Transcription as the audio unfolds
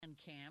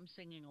p.m.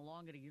 singing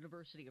along at a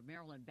University of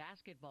Maryland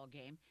basketball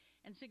game.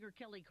 And singer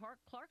Kelly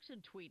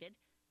Clarkson tweeted,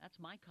 "That's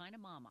my kind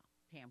of mama."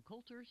 Pam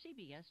Coulter,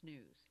 CBS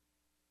News.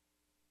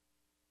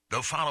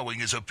 The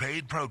following is a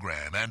paid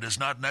program and does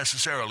not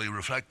necessarily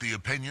reflect the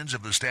opinions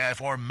of the staff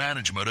or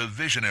management of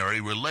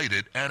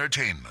Visionary-related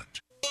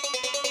entertainment.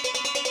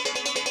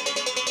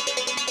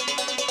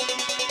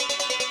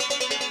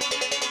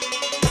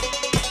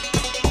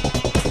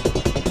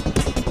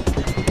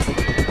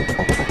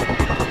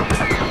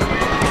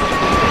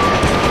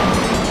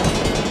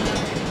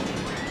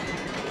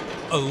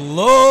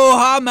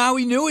 Aloha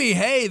Maui Nui.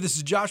 Hey, this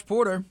is Josh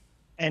Porter.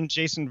 And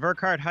Jason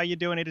Verkart. How you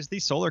doing? It is the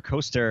Solar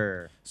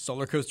Coaster.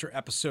 Solar Coaster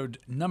episode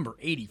number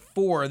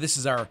 84. This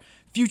is our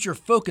Future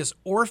Focus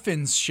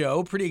Orphans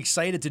Show. Pretty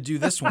excited to do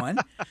this one.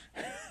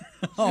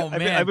 Oh,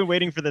 man. I've been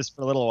waiting for this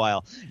for a little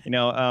while. You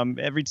know,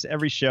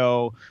 every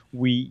show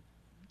we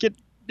get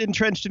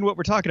entrenched in what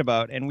we're talking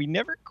about, and we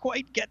never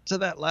quite get to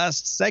that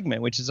last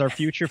segment, which is our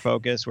future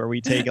focus, where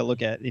we take a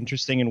look at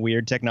interesting and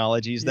weird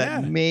technologies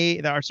that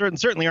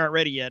certainly aren't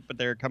ready yet, but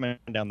they're coming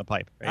down the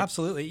pipe. Right?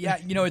 Absolutely. Yeah.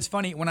 You know, it's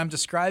funny when I'm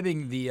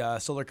describing the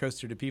solar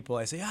coaster to people,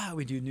 I say,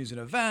 we do news and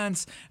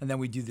events, and then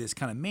we do this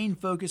kind of main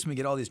focus, and we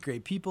get all these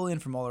great people in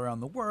from all around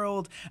the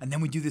world, and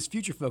then we do this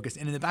future focus.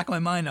 And in the back of my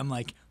mind, I'm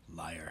like,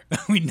 liar.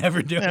 We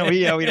never do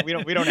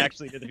it. We don't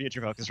actually do the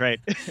future focus, right?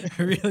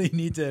 I really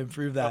need to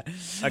improve that.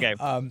 Okay.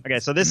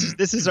 So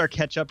this is our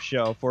catch-up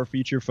show for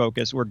Future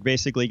Focus. We're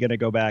basically going to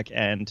go back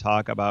and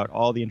talk about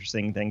all the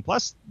interesting things,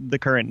 plus the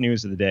current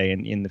news of the day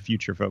in the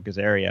Future Focus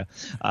area.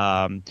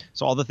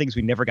 So all the things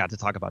we never got to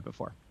talk about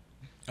before.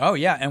 Oh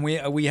yeah, and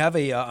we have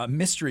a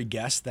mystery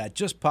guest that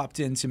just popped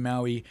into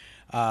Maui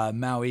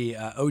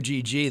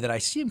OGG that I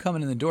see him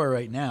coming in the door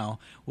right now.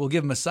 We'll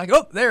give him a second.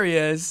 Oh, there he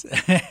is.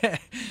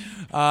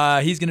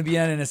 He's going to be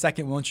in a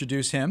second. We'll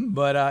introduce him.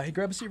 But hey,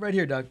 grab a seat right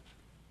here, Doug.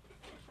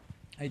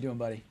 How you doing,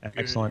 buddy?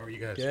 Excellent. How are you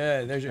guys?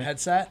 Good. There's your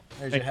headset.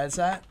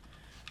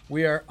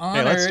 We are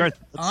honored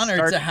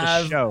to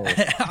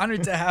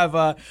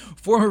have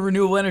former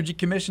Renewable Energy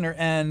Commissioner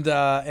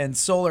and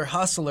solar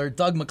hustler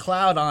Doug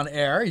McLeod on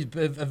air. He's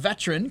a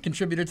veteran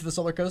contributor to the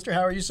Solar Coaster.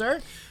 How are you, sir?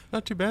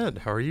 Not too bad.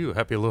 How are you?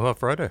 Happy Aloha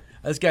Friday.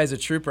 This guy's a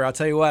trooper. I'll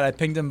tell you what. I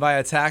pinged him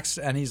via text,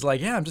 and he's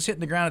like, "Yeah, I'm just hitting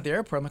the ground at the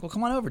airport." I'm like, "Well,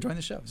 come on over, join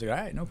the show." He's like, "All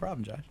right, no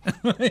problem, Josh."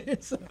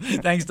 So,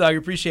 thanks, Doug.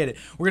 Appreciate it.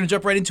 We're gonna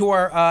jump right into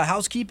our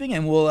housekeeping,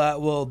 and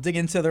we'll dig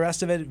into the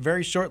rest of it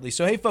very shortly.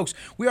 So, hey, folks,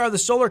 we are the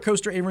Solar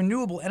Coaster, a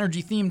renewable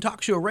energy themed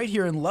talk show right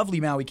here in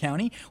lovely Maui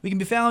County. We can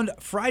be found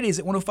Fridays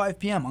at 1:05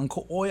 p.m. on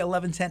Ko'oi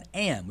 1110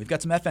 AM. We've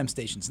got some FM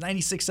stations: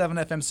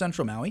 96.7 FM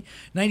Central Maui,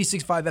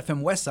 96.5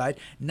 FM West Side,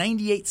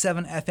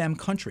 98.7 FM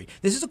Country.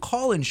 This is a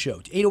call-in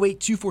show.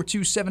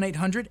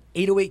 808-242-7800.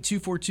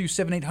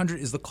 808-242-7800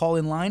 is the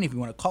call-in line if you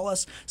want to call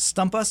us,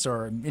 stump us,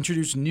 or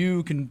introduce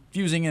new,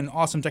 confusing, and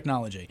awesome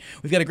technology.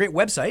 We've got a great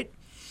website.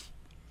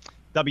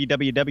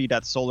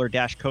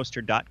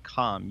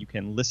 www.solar-coaster.com. You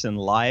can listen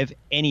live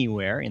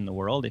anywhere in the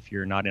world if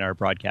you're not in our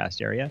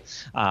broadcast area.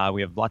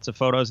 We have lots of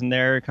photos in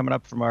there coming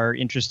up from our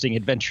interesting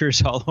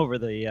adventures all over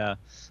the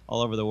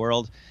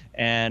world.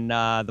 And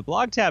the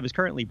blog tab is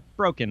currently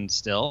broken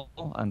still,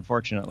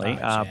 unfortunately.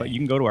 But you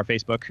can go to our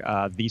Facebook,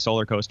 The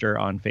Solar Coaster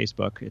on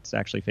Facebook. It's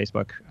actually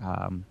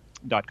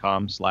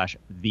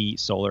Facebook.com/The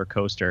Solar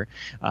Coaster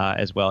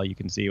as well. You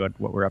can see what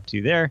we're up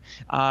to there.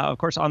 Of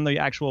course, on the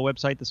actual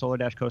website, the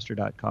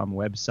solar-coaster.com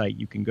website,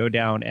 you can go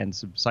down and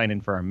sign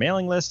in for our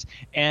mailing list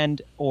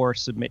or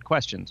submit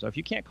questions. So if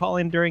you can't call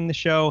in during the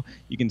show,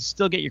 you can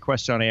still get your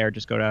question on air.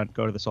 Just go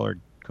to the Solar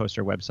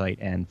Coaster website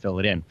and fill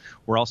it in.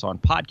 We're also on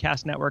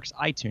podcast networks,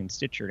 iTunes,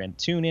 Stitcher, and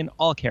TuneIn.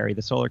 All carry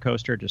the Solar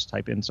Coaster. Just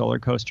type in Solar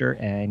Coaster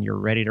and you're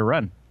ready to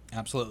run.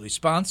 Absolutely.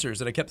 Sponsors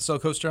that have kept the Solar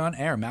Coaster on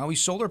air: Maui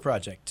Solar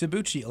Project,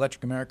 Tabuchi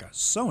Electric America,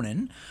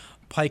 Sonnen,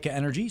 Pika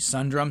Energy,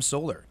 Sundrum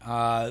Solar.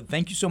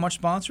 Thank you so much,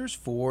 sponsors,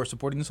 for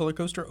supporting the Solar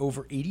Coaster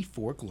over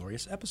 84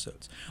 glorious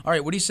episodes. All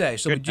right, what do you say?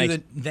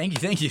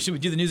 Thank you. Should we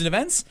do the news and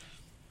events?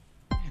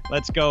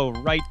 Let's go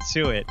right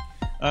to it.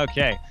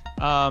 Okay.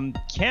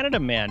 Canada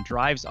man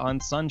drives on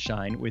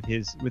sunshine with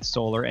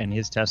solar and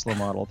his Tesla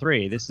Model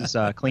 3. This is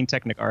a Clean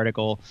Technic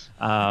article.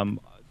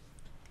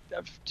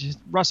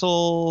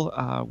 Russell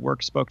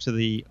Work spoke to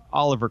the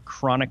Oliver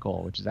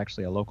Chronicle, which is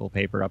actually a local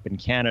paper up in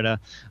Canada.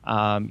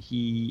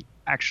 He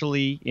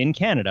actually, in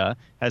Canada,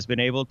 has been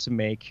able to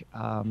make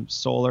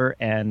solar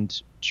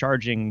and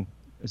charging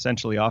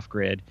essentially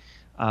off-grid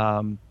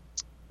to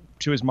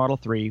his Model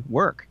 3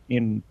 work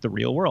in the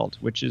real world,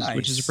 which is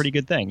a pretty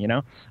good thing, you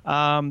know.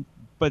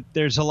 But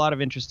there's a lot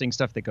of interesting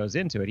stuff that goes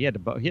into it. He had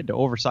to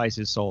oversize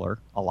his solar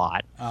a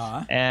lot,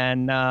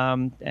 and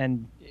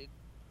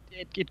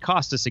it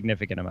cost a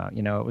significant amount.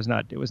 You know, it was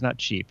not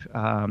cheap.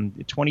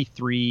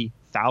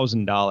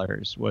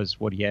 $23,000 was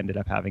what he ended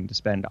up having to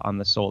spend on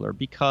the solar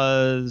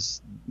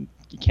because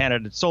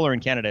solar in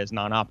Canada is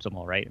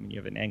non-optimal, right? I mean, you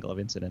have an angle of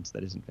incidence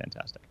that isn't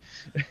fantastic.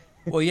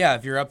 Well, yeah,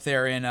 if you're up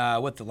there in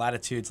the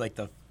latitudes, like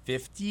the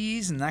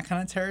 50s and that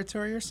kind of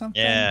territory or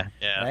something. Yeah.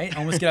 Right?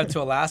 Almost get up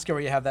to Alaska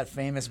where you have that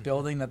famous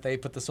building that they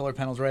put the solar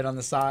panels right on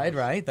the side,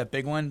 right? That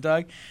big one,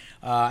 Doug.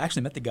 I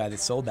actually met the guy that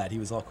sold that. He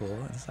was all cool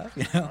and stuff,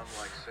 you know.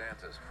 Unlike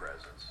Santa's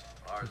presents,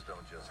 ours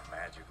don't just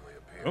magically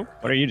appear. Oh,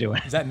 what are you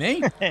doing? Is that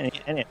me?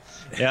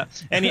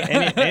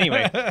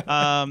 Anyway,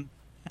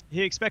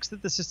 he expects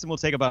that the system will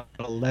take about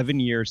 11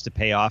 years to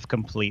pay off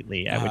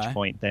completely, at which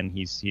point then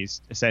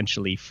he's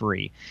essentially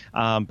free.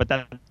 But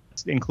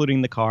that's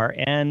including the car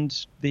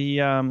and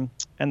the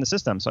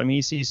system. So I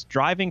mean, he's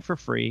driving for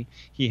free.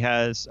 He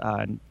has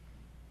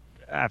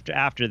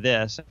after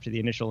the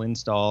initial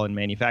install and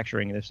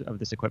manufacturing of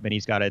this equipment,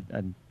 he's got a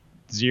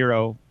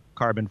zero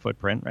carbon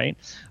footprint. Right?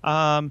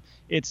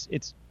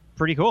 It's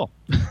pretty cool.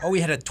 Oh,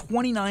 we had a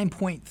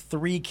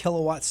 29.3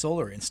 kilowatt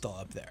solar install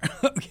up there.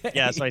 Okay.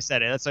 Yeah, that's why I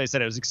said it.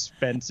 It was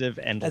expensive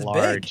and That's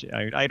large.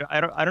 big. I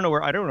don't know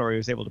where he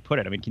was able to put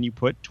it. I mean, can you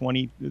put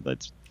 30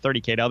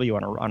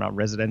 kW on a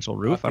residential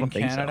roof? Up I don't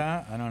in think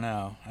Canada? I don't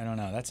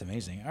know. That's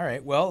amazing. All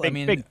right. Well, so.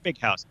 Big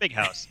house.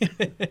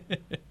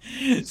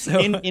 So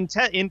in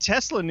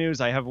Tesla news,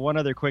 I have one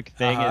other quick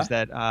thing is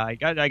that I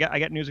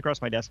got news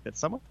across my desk that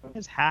someone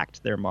has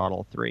hacked their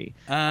Model 3.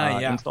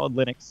 Installed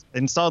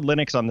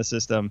Linux on the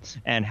system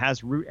and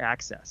has root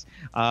access.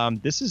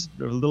 This is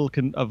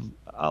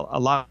a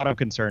lot of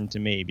concern to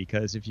me,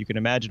 because if you can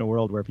imagine a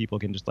world where people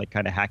can just like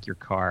kind of hack your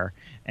car,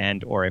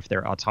 or if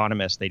they're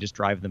autonomous, they just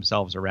drive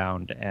themselves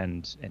around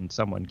and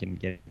someone can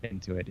get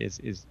into it,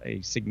 is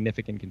a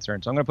significant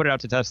concern. So I'm going to put it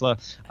out to Tesla,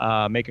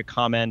 make a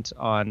comment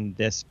on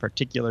this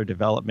particular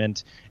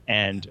development,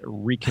 and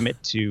recommit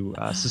to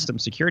system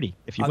security,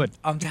 if you would.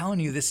 I'm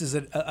telling you, this is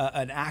an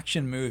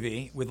action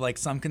movie with like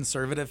some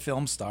conservative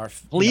film star,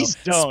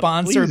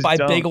 sponsored by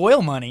big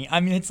oil money. I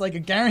mean, it's like a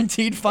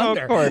guaranteed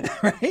funder,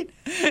 right?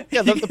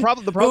 Yeah, the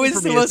problem Who is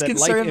for the me most is that life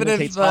conservative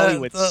imitates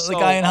Hollywood the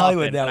guy in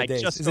Hollywood often,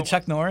 nowadays? Is it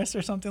Chuck Norris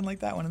or something like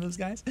that? One of those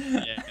guys?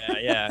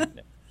 Yeah.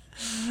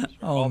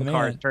 All the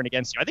cars turn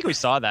against you. I think we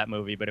saw that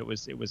movie, but it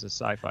was a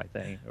sci-fi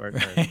thing or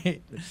a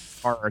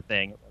horror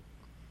thing.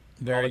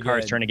 Very all the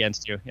cars good. turn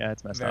against you. Yeah,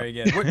 it's messed up. Very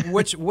good.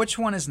 Which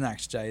one is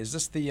next, Jay? Is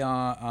this the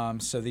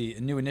the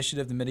new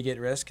initiative to mitigate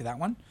risk? That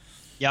one?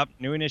 Yep,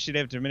 new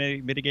initiative to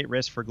mitigate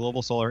risk for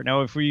global solar.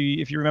 Now, if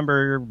you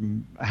remember,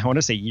 I want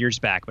to say years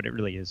back, but it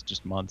really is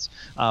just months.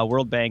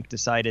 World Bank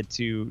decided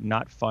to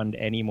not fund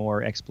any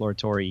more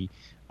exploratory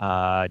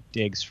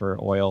digs for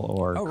oil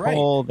or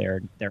coal.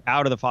 Right. They're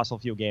out of the fossil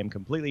fuel game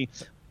completely.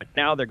 But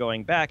now they're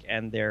going back,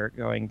 and they're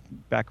going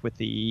back with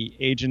the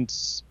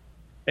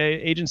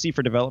Agency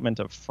for Development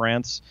of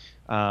France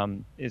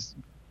is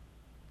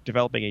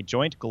developing a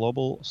joint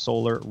global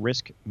solar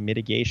risk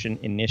mitigation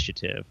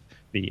initiative,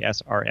 the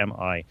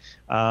SRMI.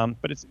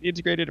 But it's an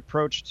integrated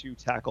approach to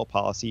tackle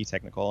policy,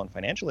 technical, and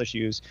financial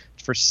issues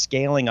for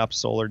scaling up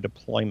solar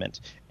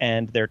deployment.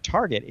 And their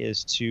target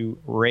is to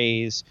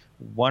raise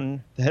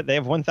they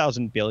have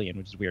 1,000 billion,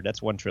 which is weird.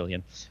 That's 1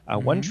 trillion.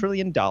 $1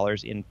 trillion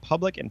in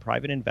public and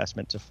private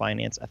investment to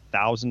finance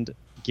 1,000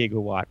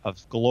 gigawatt of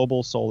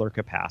global solar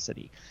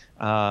capacity.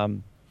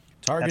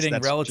 Targeting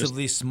that's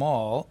relatively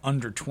small,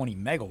 under 20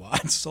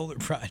 megawatts solar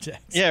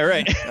projects. Yeah,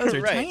 right. Those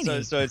are right.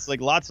 tiny. So it's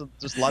like lots of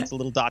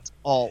little dots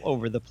all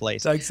over the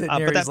place. Doug's sitting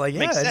here, he's like,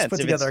 let's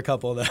put together a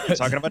couple of those. They're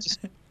talking about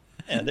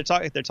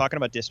they're talking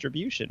about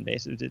distribution,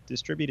 basically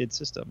distributed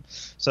system.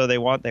 So they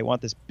want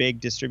this big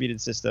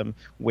distributed system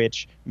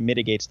which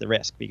mitigates the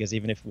risk, because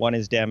even if one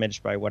is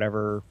damaged by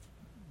whatever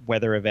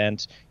weather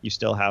event, you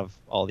still have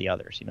all the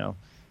others, you know.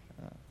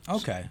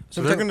 Okay.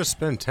 So they're going to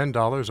spend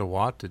 $10 a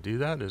watt to do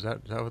that? Is that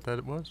what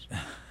that was?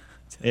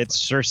 It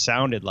sure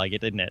sounded like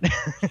it, didn't it?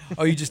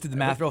 Oh, you just did the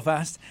math real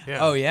fast? Yeah.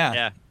 Oh, yeah.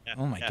 Yeah.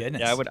 Oh my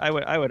goodness. Yeah,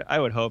 I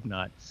would hope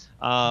not.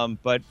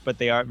 But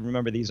they are,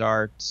 remember, these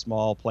are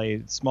small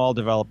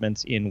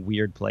developments in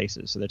weird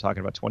places. So they're talking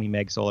about 20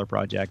 meg solar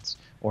projects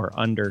or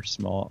under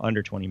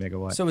 20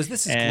 megawatts. So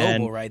this is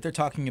global, right? They're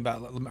talking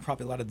about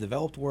probably a lot of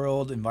developed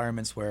world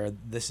environments where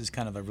this is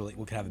kind of we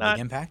could have a big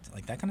impact,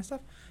 like that kind of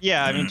stuff.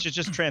 Yeah, I mean,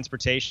 just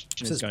transportation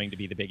is going to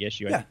be the big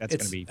issue. Yeah, I think that's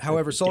going to be.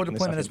 However, solar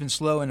deployment has been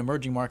slow in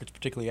emerging markets,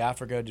 particularly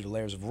Africa, due to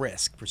layers of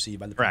risk perceived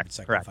by the private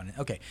sector. Correct.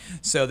 Okay,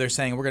 so they're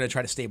saying we're going to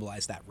try to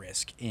stabilize that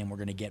risk, and we're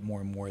going to get more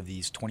and more of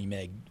these 20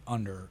 meg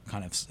under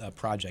kind of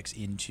projects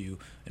into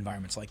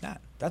environments like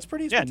that. That's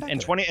pretty spectacular.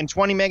 And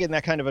 20 meg in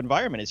that kind of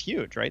environment is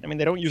huge, right? I mean,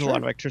 they don't use a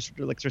lot of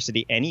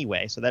electricity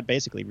anyway, so that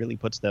basically really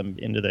puts them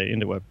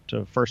into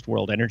a first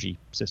world energy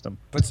system.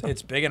 But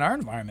it's big in our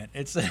environment.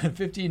 It's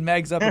 15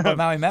 megs up above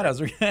Maui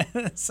Meadows.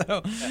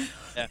 So.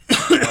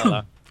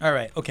 Yeah. All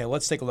right. Okay.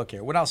 Let's take a look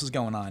here. What else is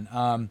going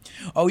on?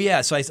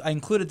 So I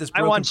included this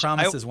broken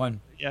promises one.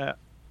 Yeah.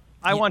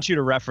 I want you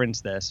to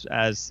reference this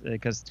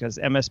because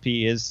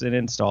MSP is an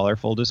installer,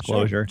 full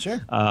disclosure. Sure.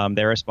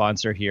 They're a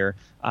sponsor here.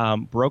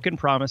 Broken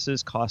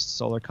promises cost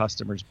solar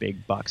customers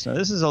big bucks. Now,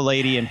 this is a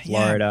lady in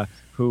Florida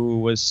who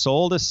was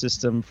sold a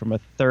system from a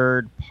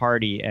third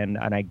party, and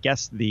I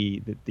guess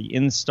the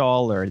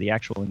installer, the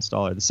actual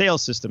installer, the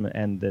sales system,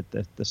 and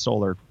the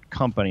solar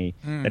company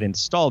that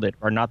installed it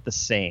are not the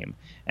same.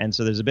 And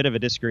so there's a bit of a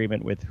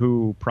disagreement with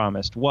who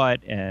promised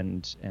what,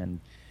 and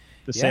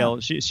the sale.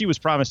 She was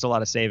promised a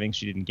lot of savings.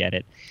 She didn't get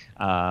it.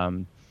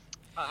 I'm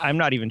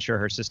not even sure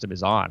her system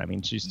is on. I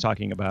mean, she's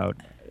talking about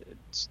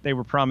they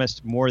were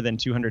promised more than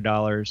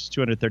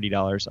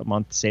 $230 a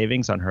month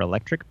savings on her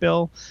electric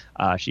bill.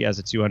 She has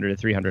a $200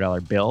 to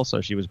 $300 bill, so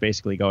she was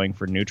basically going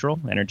for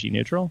energy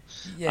neutral.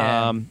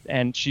 Yeah.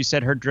 And she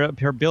said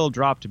her bill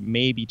dropped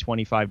maybe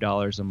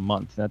 $25 a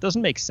month. That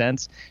doesn't make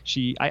sense.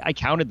 I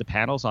counted the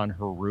panels on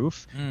her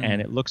roof,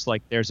 and it looks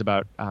like there's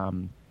about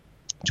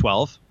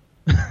 12,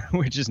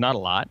 which is not a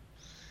lot.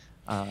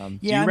 Do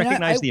you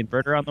recognize the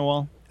inverter on the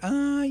wall?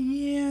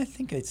 Yeah, I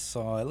think I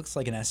saw. It looks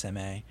like an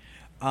SMA.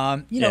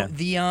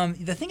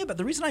 The thing about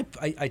the reason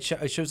I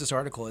chose this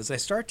article is I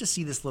start to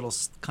see this little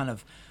kind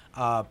of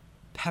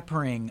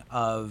peppering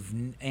of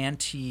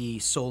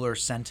anti-solar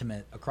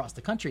sentiment across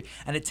the country,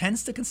 and it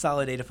tends to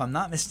consolidate, if I'm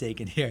not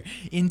mistaken here,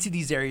 into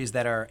these areas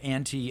that are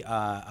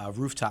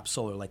anti-rooftop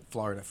solar, like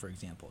Florida, for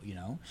example.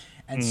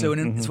 And so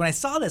when I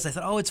saw this, I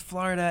thought, oh, it's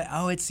Florida.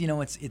 Oh, it's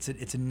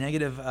a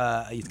negative.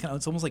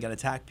 It's almost like an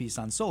attack piece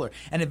on solar,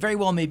 and it very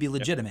well may be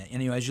legitimate.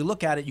 And as you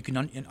look at it, you can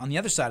on the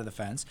other side of the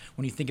fence,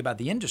 when you think about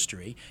the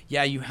industry,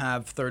 you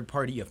have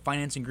third-party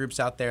financing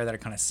groups out there that are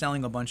kind of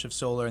selling a bunch of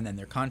solar, and then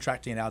they're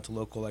contracting it out to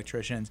local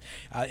electricians.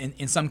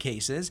 In some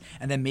cases,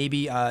 and then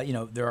maybe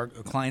there are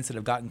clients that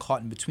have gotten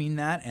caught in between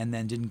that and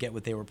then didn't get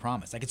what they were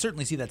promised. I could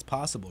certainly see that's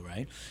possible,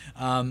 right?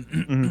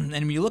 And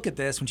when you look at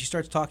this, when she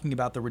starts talking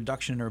about the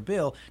reduction in her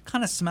bill,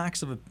 kind of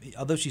smacks of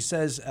although she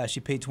says she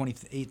paid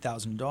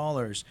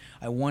 $28,000,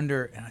 I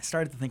wonder, and I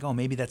started to think, oh,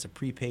 maybe that's a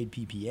prepaid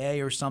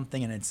PPA or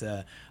something, and it's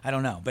I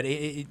don't know,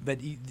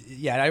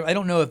 I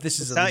don't know if this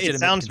is a legitimate It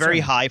sounds concern. very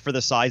high for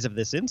the size of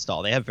this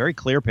install. They have very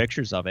clear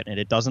pictures of it, and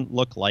it doesn't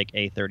look like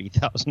a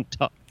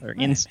 $30,000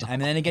 install.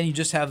 And then again, you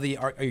just have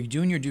are you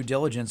doing your due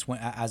diligence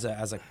as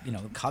a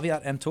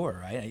caveat emptor,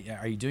 right?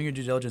 Are you doing your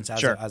due diligence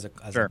as a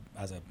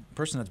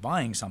person that's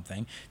buying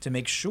something to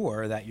make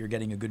sure that you're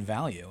getting a good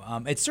value?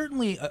 It's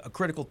certainly a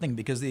critical thing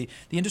because the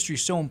industry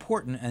is so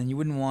important, and you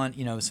wouldn't want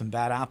some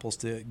bad apples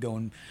to go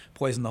and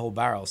poison the whole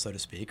barrel, so to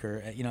speak, or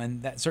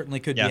and that certainly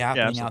could be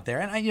happening out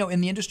there. And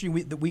in the industry,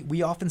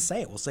 we often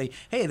say it. We'll say,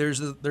 hey, there's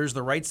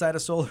the right side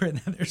of solar, and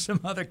then there's some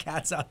other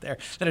cats out there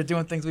that are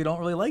doing things we don't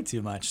really like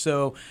too much.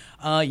 So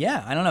I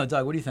don't know,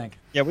 Doug, what do you think?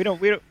 Yeah, we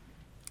don't.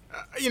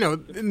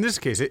 In this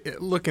case,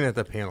 looking at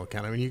the panel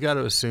count, I mean, you got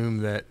to assume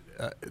that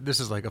this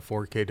is like a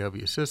 4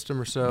 kW system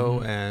or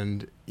so,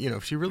 and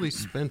if she really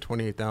spent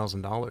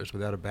 $28,000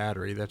 without a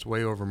battery, that's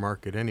way over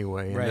market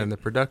anyway, and then the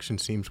production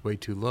seems way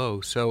too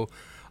low. So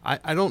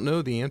I don't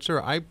know the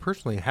answer. I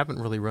personally haven't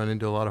really run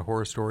into a lot of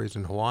horror stories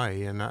in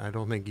Hawaii, and I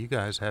don't think you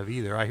guys have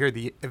either. I hear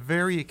a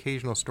very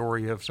occasional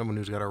story of someone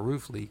who's got a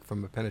roof leak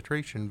from a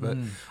penetration, but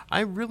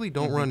I really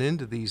don't run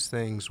into these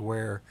things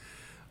where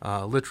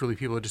literally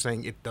people are just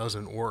saying it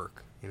doesn't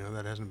work.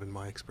 That hasn't been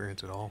my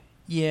experience at all.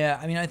 Yeah,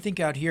 I mean, I think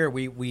out here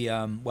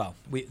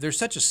there's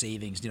such a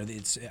savings.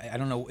 It's I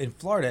don't know, in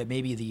Florida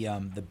maybe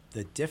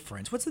the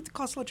difference. What's the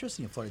cost of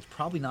electricity in Florida? It's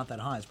probably not that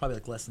high. It's probably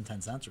like less than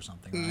 10 cents or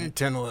something, right?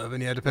 10,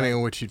 11, depending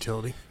on which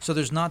utility. So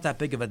there's not that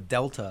big of a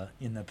delta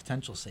in the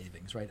potential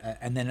savings, right?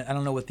 And then I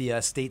don't know what the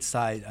state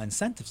side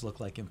incentives look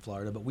like in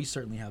Florida, but we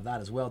certainly have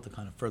that as well to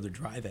kind of further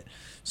drive it.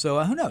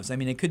 So who knows? I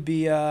mean, it could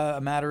be a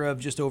matter of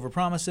just over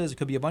promises. It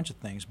could be a bunch of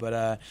things,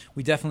 but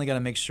we definitely got to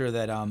make sure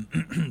that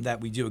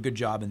that we do a good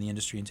job in the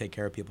industry and take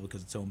care of people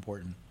because it's so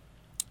important.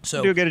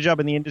 So do a good job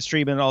in the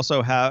industry, but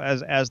also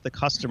as the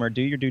customer,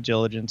 do your due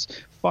diligence.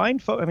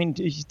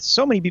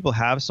 So many people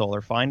have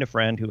solar. Find a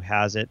friend who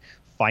has it.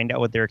 Find out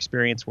what their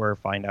experience were.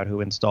 Find out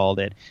who installed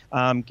it.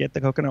 Get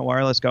the Coconut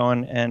Wireless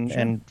going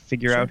and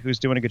figure out who's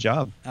doing a good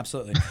job.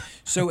 Absolutely.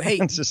 So hey,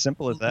 it's as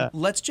simple as that.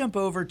 Let's jump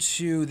over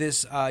to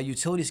this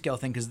utility scale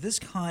thing because this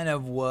kind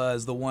of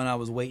was the one I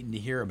was waiting to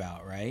hear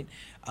about, right?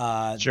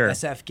 Sure.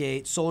 SF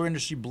Gate, solar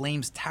industry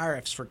blames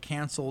tariffs for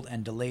canceled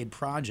and delayed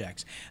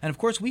projects. And of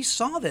course, we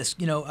saw this.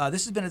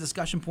 This has been a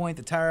discussion point,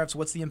 the tariffs,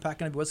 what's the impact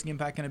going to be, what's the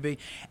impact going to be?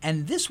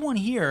 And this one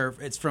here,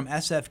 it's from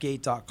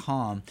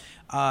sfgate.com.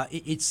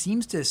 It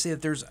seems to say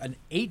that there's an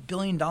 $8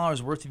 billion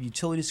worth of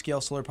utility scale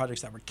solar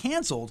projects that were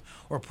canceled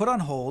or put on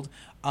hold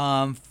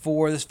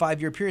for this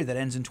 5-year period that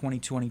ends in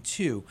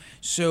 2022.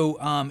 So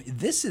what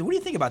do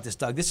you think about this,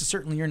 Doug? This is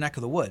certainly your neck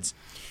of the woods.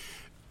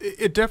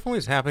 It definitely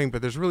is happening,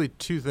 but there's really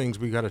two things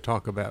we got to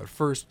talk about.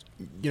 First,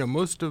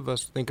 most of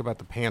us think about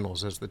the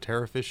panels as the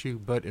tariff issue,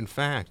 but in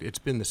fact, it's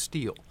been the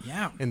steel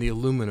and the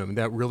aluminum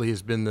that really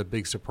has been the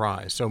big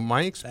surprise. So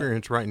my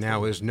experience right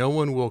now is no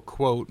one will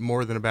quote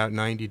more than about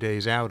 90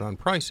 days out on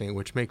pricing,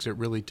 which makes it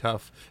really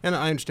tough. And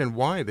I understand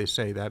why they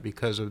say that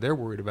because they're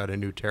worried about a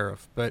new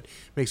tariff, but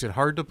makes it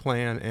hard to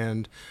plan.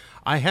 And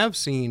I have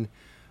seen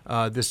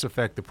this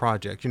affect the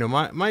project.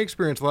 My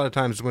experience a lot of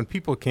times is when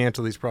people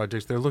cancel these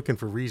projects, they're looking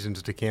for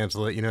reasons to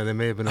cancel it. They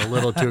may have been a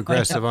little too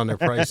aggressive on their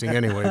pricing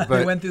anyway. But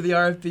they went through the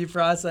RFP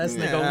process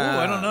and they go,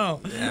 I don't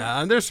know.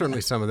 Yeah, there's certainly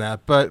some of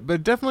that. But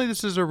definitely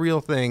this is a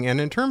real thing. And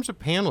in terms of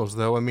panels,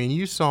 though, I mean,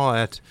 you saw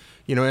at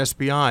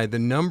SBI, the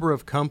number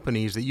of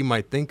companies that you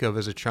might think of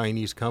as a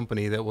Chinese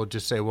company that will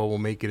just say, well, we'll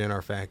make it in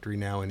our factory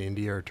now in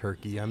India or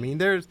Turkey. I mean,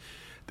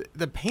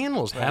 the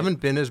panels haven't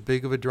been as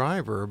big of a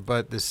driver,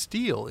 but the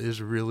steel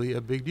is really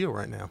a big deal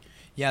right now.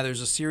 Yeah,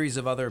 there's a series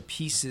of other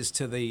pieces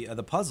to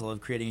the puzzle of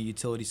creating a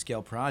utility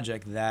scale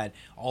project that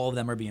all of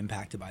them are being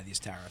impacted by these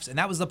tariffs. And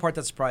that was the part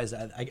that surprised.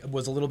 I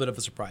was a little bit of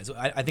a surprise.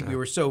 I think we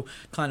were so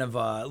kind of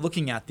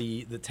looking at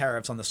the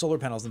tariffs on the solar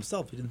panels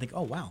themselves, we didn't think,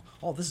 oh, wow,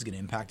 all this is going to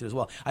impact it as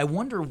well. I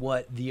wonder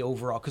what the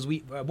overall, because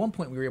at one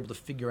point we were able to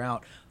figure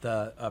out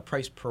the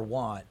price per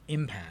watt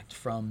impact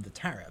from the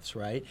tariffs,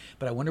 right?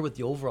 But I wonder what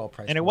the overall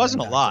price and it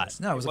wasn't a lot. Is.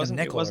 No, it was like a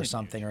nickel or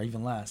something, or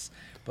even less.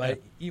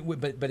 But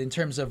in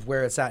terms of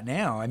where it's at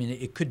now, I mean,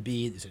 it could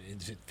be,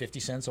 is it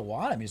 50 cents a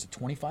watt? I mean, is it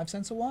 25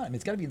 cents a watt? I mean,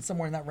 it's got to be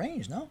somewhere in that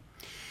range, no?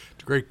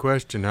 It's a great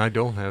question. I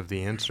don't have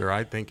the answer.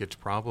 I think it's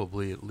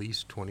probably at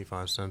least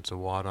 25 cents a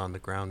watt on the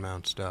ground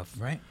mount stuff.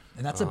 Right.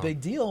 And that's a big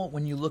deal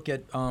when you look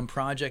at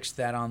projects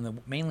that on the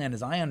mainland,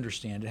 as I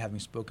understand it, having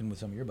spoken with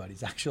some of your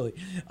buddies, actually,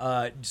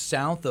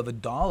 south of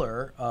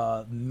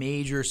 $1,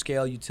 major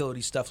scale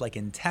utility stuff like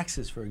in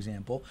Texas, for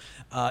example,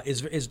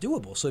 is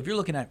doable. So if you're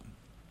looking at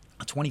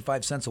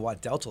 25 cents a watt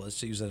delta,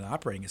 let's use an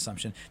operating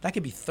assumption, that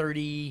could be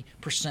 30%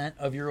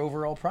 of your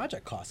overall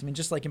project cost. I mean,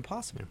 just like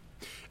impossible.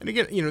 Yeah. And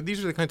again,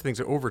 these are the kinds of things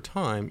that over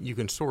time you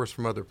can source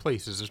from other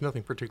places. There's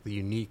nothing particularly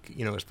unique,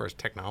 as far as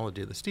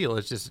technology of the steel.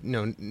 It's just,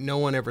 no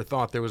one ever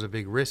thought there was a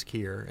big risk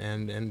here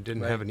and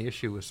didn't have any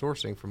issue with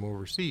sourcing from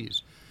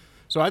overseas.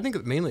 So I think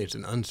that mainly it's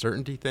an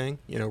uncertainty thing,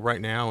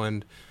 right now,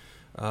 and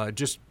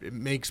it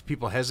makes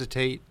people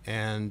hesitate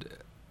and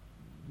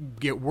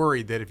get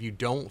worried that if you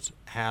don't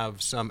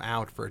have some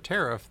out for a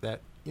tariff, that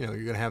you're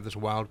going to have this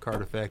wild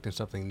card effect and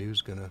something new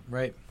is going to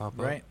pop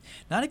up. Right.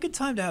 Not a good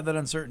time to have that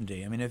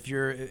uncertainty. I mean, if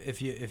you're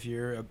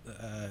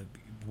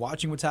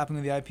watching what's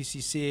happening with the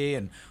IPCC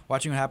and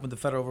watching what happened with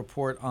the federal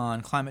report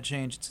on climate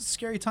change, it's a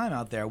scary time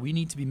out there. We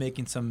need to be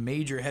making some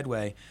major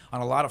headway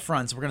on a lot of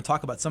fronts. We're going to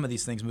talk about some of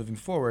these things moving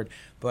forward,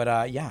 but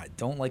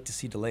don't like to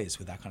see delays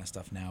with that kind of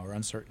stuff now, or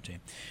uncertainty.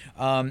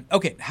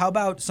 Okay, how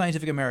about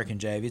Scientific American,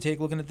 Jay? Have you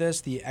taken a look at this,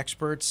 the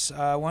experts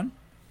one?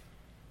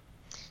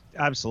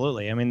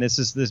 Absolutely. I mean, this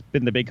has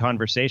been the big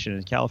conversation.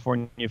 In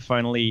California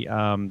finally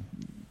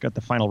got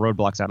the final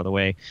roadblocks out of the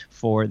way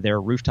for their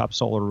rooftop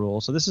solar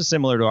rule. So this is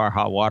similar to our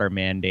hot water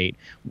mandate,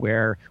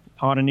 where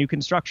on a new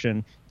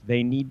construction,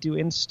 they need to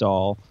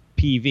install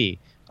PV.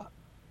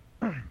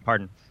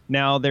 Pardon.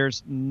 Now,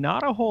 there's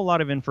not a whole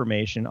lot of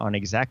information on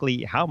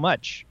exactly how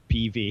much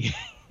PV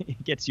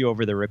gets you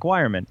over the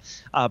requirement,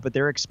 but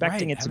they're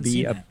expecting it to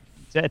be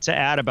to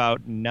add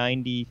about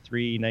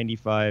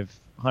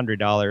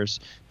 $9,500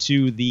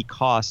 to the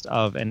cost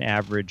of an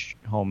average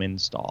home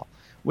install,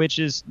 which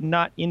is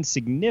not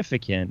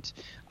insignificant.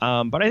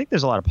 But I think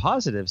there's a lot of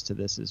positives to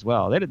this as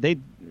well.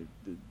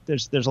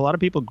 There's a lot of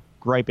people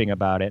griping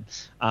about it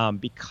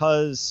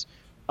because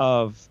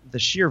of the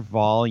sheer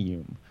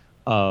volume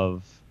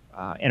of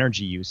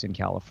energy use in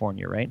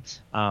California, right?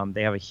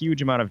 They have a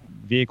huge amount of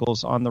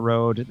vehicles on the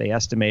road. They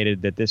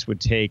estimated that this would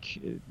take,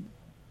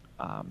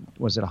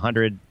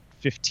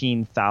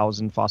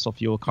 115,000 fossil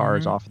fuel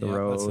cars off the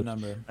road. That's the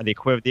number.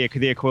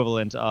 The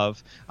equivalent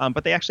of,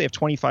 but they actually have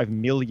 25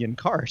 million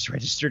cars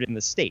registered in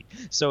the state.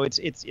 So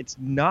it's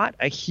not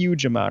a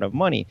huge amount of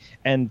money,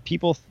 and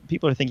people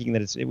are thinking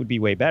that it would be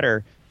way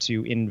better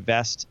to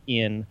invest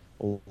in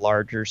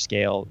larger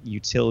scale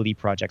utility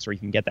projects where you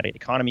can get that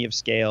economy of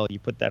scale. You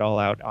put that all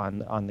out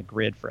on the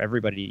grid for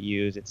everybody to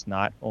use. It's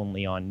not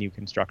only on new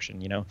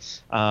construction,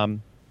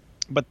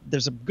 But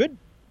there's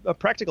a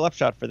practical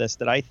upshot for this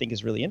that I think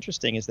is really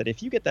interesting, is that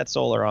if you get that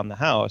solar on the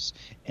house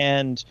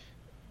and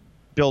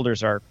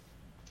builders are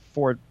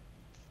forward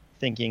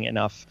thinking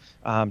enough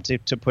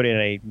to put in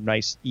a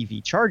nice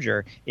EV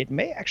charger, it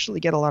may actually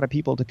get a lot of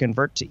people to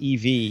convert to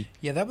EV.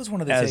 Yeah, that was one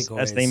of the takeaways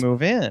as they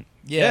move in.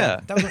 Yeah.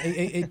 That was,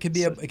 it could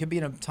be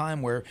in a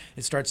time where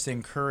it starts to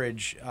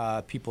encourage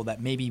people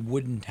that maybe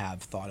wouldn't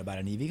have thought about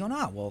an EV going,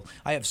 well,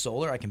 I have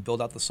solar, I can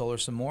build out the solar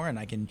some more, and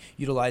I can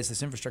utilize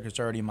this infrastructure that's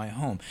already in my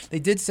home. They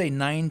did say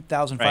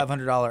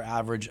 $9,500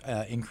 average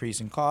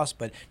increase in cost,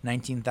 but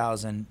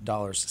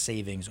 $19,000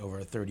 savings over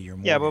a 30-year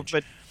mortgage. Yeah,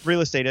 but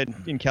real estate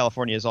in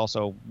California is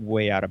also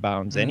way out of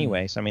bounds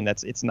anyway. So I mean,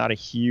 it's not a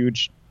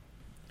huge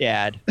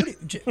add for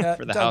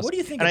the Doug, house. What do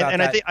you think about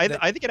that?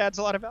 I think it adds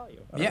a lot of value.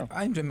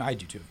 I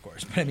do too, of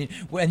course. But I mean,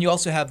 and you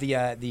also have the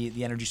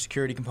energy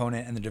security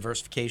component and the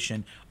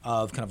diversification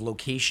of kind of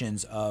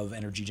locations of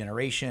energy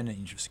generation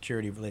and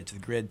security related to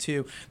the grid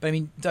too. But I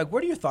mean, Doug,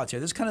 what are your thoughts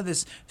here?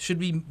 Should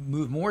we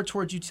move more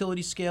towards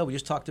utility scale? We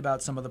just talked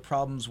about some of the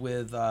problems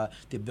with the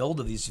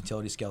build of these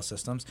utility scale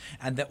systems,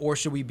 or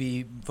should we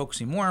be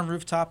focusing more on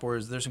rooftop, or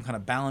is there some kind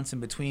of balance in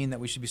between that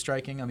we should be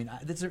striking? I mean, I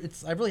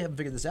really haven't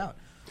figured this out.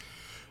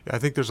 I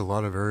think there's a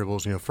lot of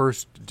variables.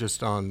 First,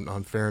 just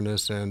on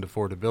fairness and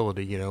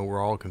affordability,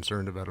 we're all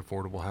concerned about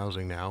affordable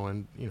housing now,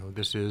 and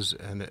this is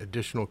an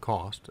additional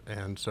cost,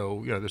 and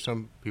so there's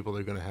some people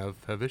that are going to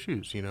have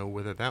issues,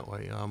 with it that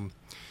way.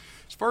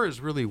 As far as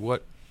really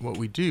what what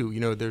we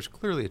do, there's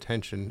clearly a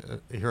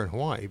tension here in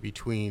Hawaii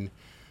between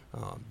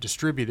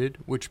distributed,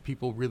 which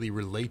people really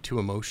relate to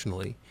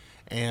emotionally,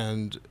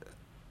 and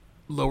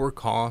lower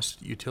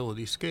cost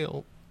utility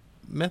scale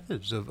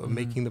methods of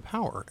making the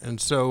power.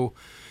 And so,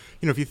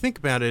 if you think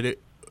about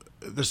it,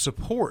 the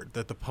support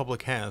that the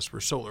public has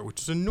for solar,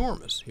 which is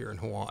enormous here in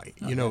Hawaii,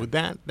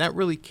 that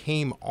really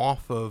came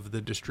off of the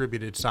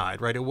distributed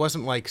side, right? It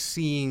wasn't like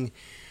seeing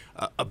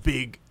a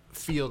big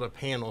field of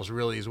panels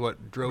really is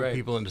what drove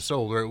people into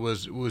solar. It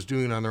was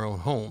doing it on their own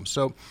home.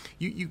 So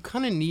you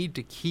kind of need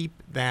to keep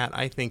that,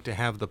 I think, to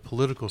have the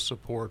political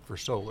support for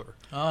solar.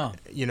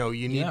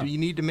 You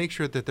need to make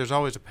sure that there's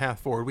always a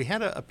path forward. We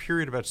had a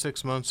period about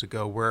 6 months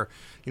ago where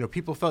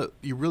people felt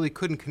you really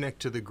couldn't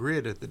connect to the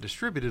grid at the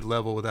distributed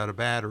level without a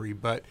battery,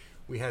 but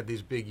we had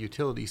these big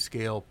utility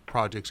scale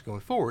projects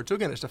going forward. So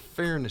again, it's a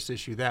fairness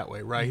issue that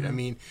way, right? I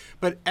mean,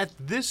 but at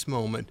this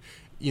moment,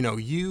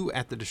 you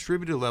at the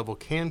distributed level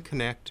can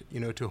connect,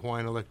 to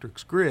Hawaiian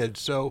Electric's grid.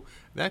 So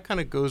that kind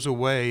of goes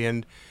away.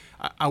 And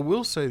I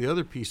will say the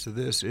other piece of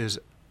this is,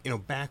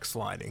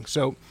 backsliding.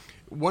 So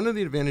one of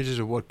the advantages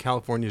of what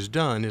California's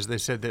done is they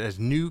said that as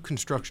new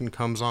construction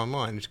comes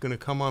online, it's going to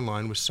come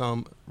online with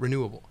some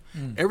renewable.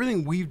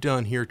 Everything we've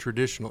done here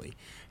traditionally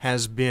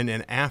has been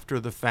an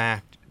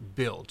after-the-fact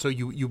build. So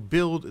you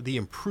build the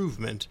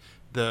improvement,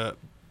 the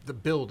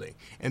building,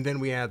 and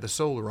then we add the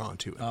solar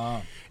onto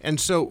it. And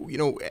so,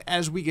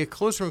 as we get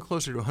closer and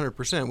closer to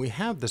 100%, we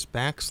have this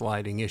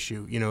backsliding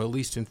issue, at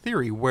least in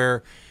theory,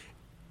 where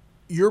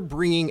you're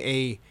bringing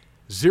a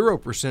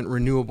 0%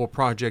 renewable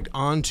project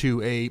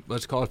onto a,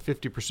 let's call it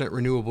 50%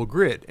 renewable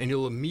grid, and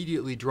you'll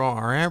immediately draw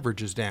our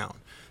averages down.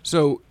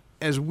 So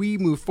as we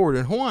move forward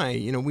in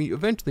Hawaii, we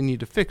eventually need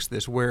to fix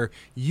this where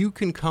you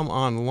can come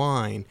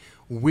online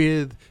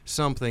with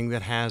something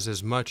that has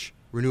as much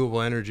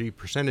renewable energy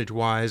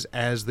percentage-wise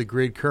as the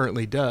grid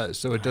currently does,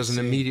 so it doesn't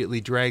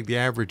immediately drag the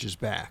averages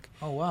back.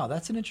 Oh, wow.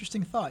 That's an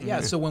interesting thought.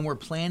 Yeah, so when we're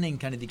planning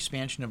kind of the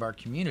expansion of our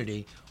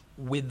community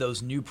with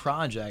those new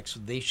projects,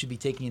 they should be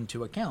taking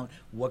into account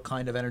what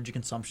kind of energy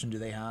consumption do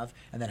they have,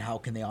 and then how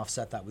can they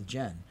offset that with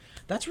gen.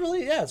 That's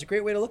really, it's a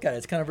great way to look at it.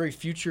 It's kind of very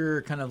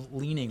future kind of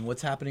leaning.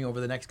 What's happening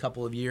over the next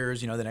couple of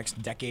years, the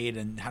next decade,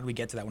 and how do we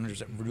get to that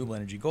 100% renewable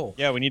energy goal?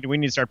 Yeah, we need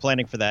to start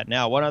planning for that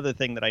now. One other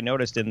thing that I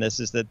noticed in this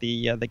is that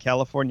the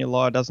California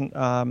law doesn't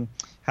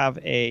have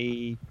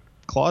a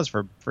clause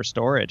for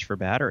storage for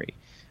battery,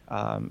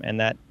 and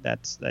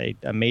that's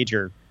a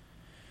major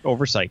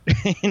oversight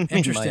in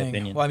my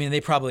opinion. Well,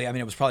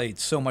 it was probably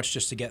so much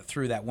just to get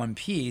through that one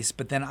piece,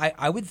 but then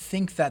I would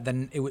think that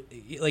then it would,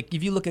 like,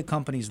 if you look at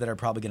companies that are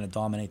probably going to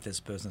dominate this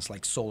business,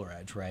 like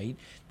SolarEdge, right?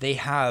 They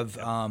have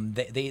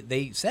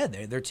they said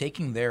they're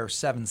taking their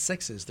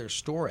 7.6s, their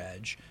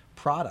StoreEdge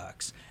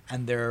products,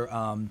 and they're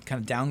kind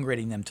of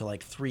downgrading them to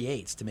like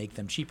 3/8 to make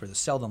them cheaper, to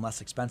sell them less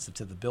expensive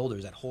to the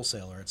builders at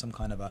wholesaler at some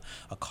kind of a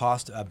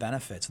cost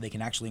benefit, so they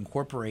can actually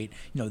incorporate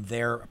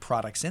their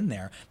products in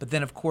there. But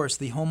then of course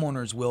the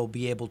homeowners will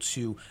be able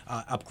to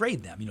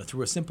upgrade them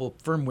through a simple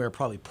firmware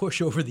probably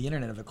push over the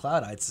internet of the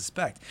cloud, I'd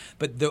suspect.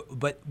 But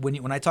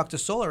when I talk to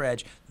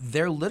SolarEdge,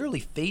 they're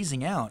literally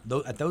phasing out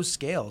at those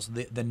scales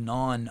the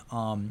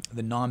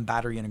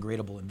non-battery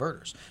integratable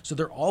inverters. So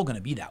they're all going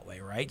to be that way,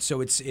 right? So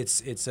it's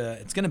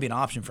going to be an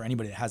option for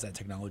anybody that has that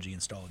technology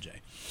installed, Jay.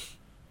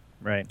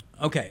 Right.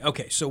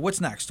 Okay. So what's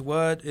next?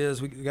 What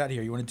is we got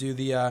here? You want to do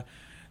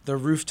the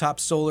rooftop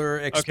solar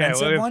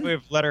expensive one? We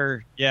have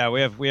letter. Yeah,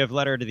 we have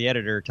letter to the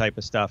editor type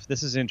of stuff.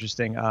 This is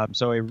interesting.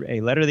 So a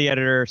letter to the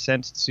editor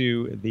sent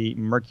to the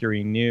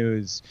Mercury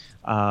News.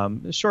 A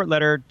short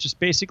letter just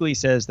basically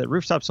says that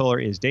rooftop solar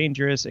is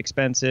dangerous,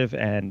 expensive,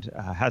 and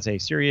has a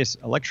serious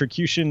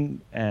electrocution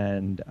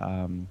and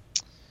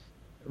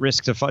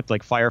risks of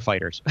like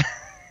firefighters.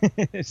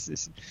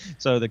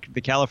 So the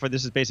California,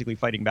 this is basically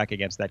fighting back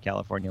against that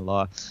California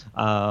law.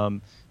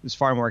 It's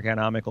far more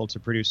economical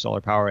to produce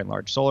solar power in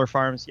large solar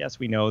farms. Yes,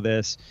 we know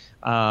this.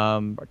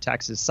 Our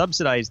taxes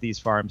subsidize these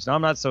farms. Now,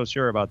 I'm not so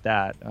sure about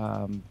that.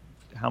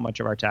 How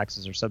much of our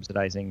taxes are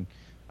subsidizing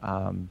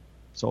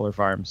solar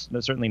farms?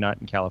 No, certainly not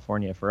in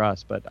California for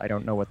us, but I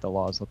don't know what the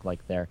laws look like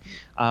there.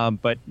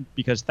 But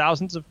because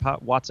thousands of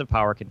watts of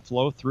power can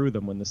flow through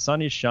them when the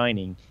sun is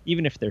shining,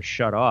 even if they're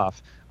shut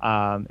off,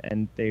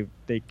 and they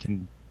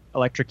can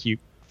electrocute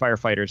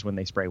firefighters when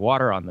they spray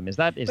water on them. Is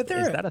that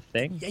a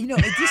thing?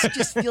 This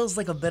just feels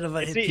like a bit of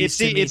a hit piece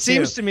to me, it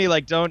seems to me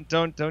like don't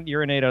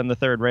urinate on the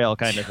third rail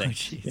kind of thing.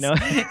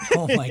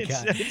 Oh my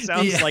God, it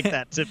sounds like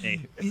that to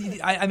me.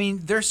 I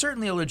mean, there's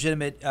certainly a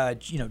legitimate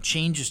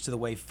changes to the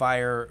way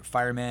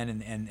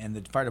firemen and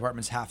the fire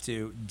departments have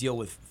to deal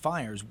with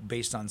fires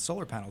based on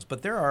solar panels.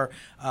 But there are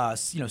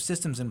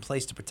systems in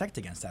place to protect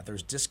against that.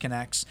 There's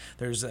disconnects.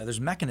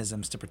 There's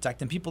mechanisms to protect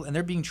them. And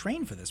they're being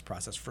trained for this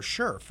process for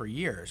sure for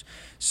years.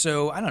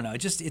 So I don't know.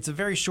 It's a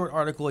very short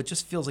article. It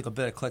just feels like a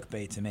bit of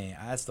clickbait to me.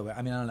 That's the way.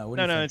 I mean, I don't know.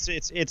 No.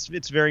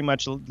 It's very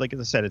much like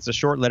I said. It's a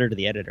short letter to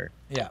the editor.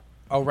 Yeah.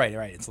 Oh, right.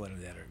 It's a letter to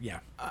the editor. Yeah.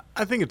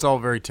 I think it's all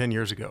very 10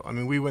 years ago. I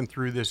mean, we went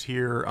through this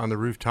here on the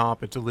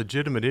rooftop. It's a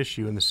legitimate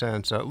issue in the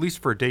sense, at least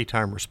for a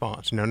daytime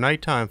response.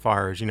 Nighttime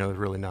fires, is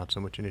really not so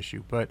much an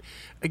issue. But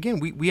again,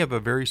 we have a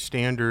very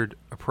standard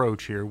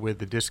approach here with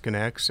the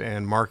disconnects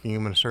and marking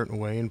them in a certain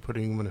way and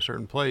putting them in a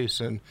certain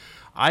place. And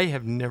I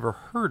have never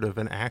heard of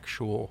an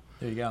actual,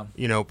 there you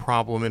go,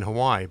 problem in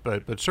Hawaii.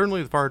 But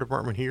certainly the fire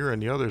department here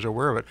and the others are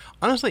aware of it.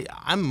 Honestly,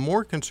 I'm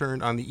more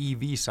concerned on the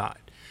EV side.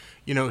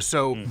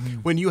 So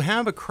when you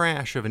have a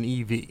crash of an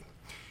EV,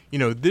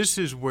 this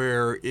is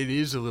where it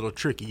is a little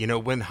tricky.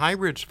 When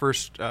hybrids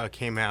first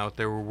came out,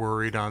 they were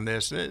worried on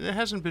this. And it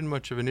hasn't been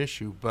much of an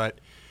issue, but,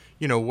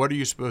 what are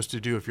you supposed to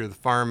do if you're the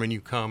fireman,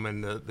 you come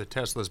and the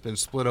Tesla's been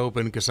split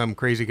open because some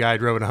crazy guy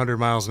drove at 100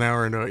 miles an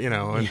hour,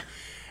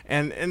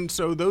 and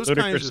so those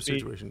kinds of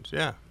situations.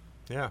 Yeah.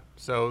 Yeah.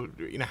 So,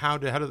 how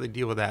do they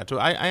deal with that? So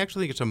I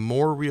actually think it's a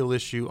more real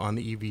issue on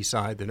the EV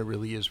side than it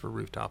really is for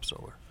rooftop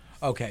solar.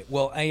 Okay,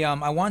 well,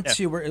 I want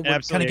to. We're kind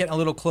of getting a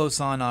little close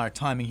on our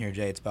timing here,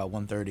 Jay. It's about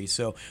 1:30.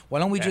 So why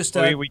don't we just?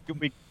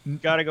 We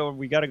gotta go.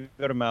 We gotta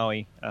go to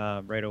Maui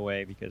right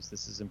away because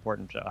this is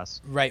important to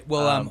us. Right.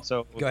 Well,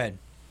 so go ahead.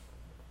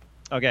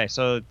 Okay,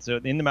 so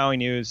in the Maui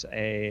news,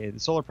 the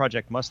solar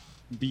project must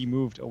be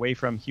moved away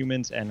from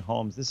humans and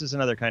homes. This is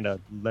another kind of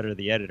letter to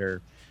the editor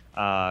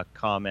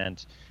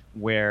comment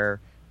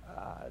where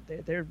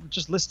they're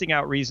just listing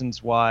out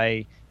reasons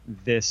why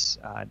this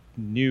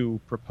new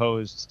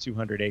proposed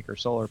 200-acre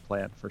solar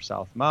plant for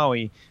South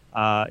Maui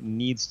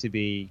needs to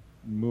be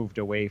moved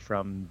away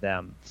from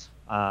them,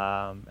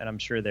 and I'm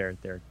sure they're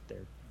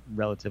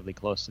relatively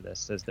close to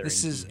this. As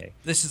this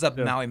is up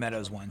Maui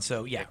Meadows one.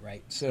 So yeah,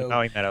 right. So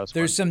Maui Meadows.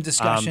 There's some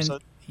discussion.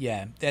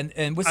 Yeah,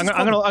 and what's I'm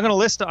gonna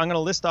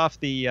list off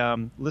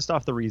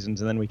the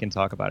reasons, and then we can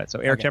talk about it. So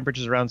air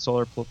temperatures around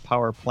solar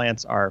power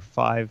plants are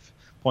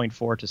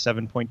 5.4 to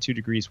 7.2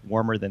 degrees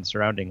warmer than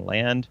surrounding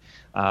land.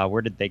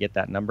 Where did they get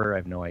that number? I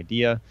have no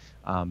idea.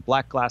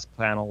 Black glass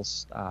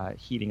panels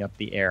heating up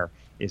the air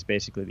is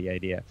basically the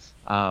idea.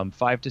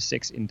 5 to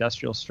 6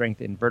 industrial strength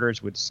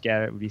inverters would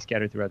be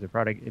scattered throughout the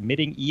product,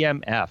 emitting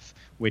EMF,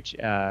 which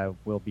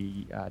will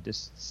be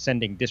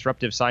sending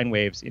disruptive sine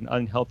waves in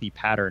unhealthy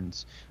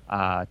patterns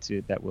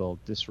that will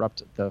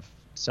disrupt the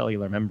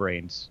cellular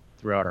membranes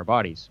throughout our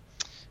bodies.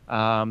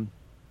 The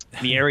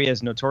area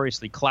is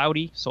notoriously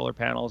cloudy. Solar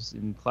panels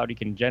in cloudy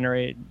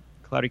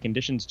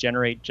conditions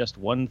generate just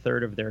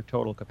 1/3 of their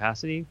total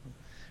capacity.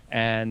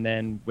 And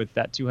then with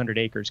that 200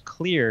 acres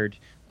cleared,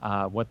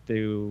 what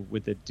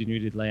would the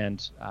denuded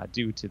land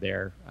do to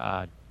their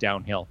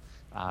downhill?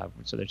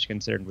 So they're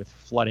concerned with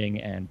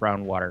flooding and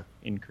brown water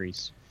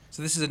increase.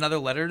 So this is another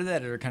letter to the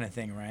editor kind of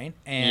thing, right?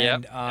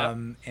 And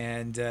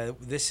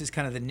this is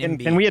kind of the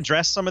NIMBY. Can we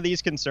address some of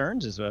these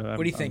concerns? What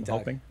do you think,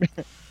 Doug?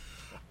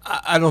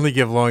 I don't think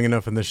you have long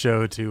enough in the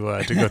show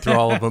to go through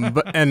all of them.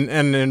 But and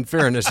in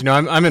fairness,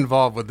 I'm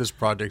involved with this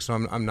project, so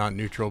I'm not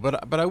neutral.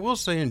 But I will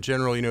say in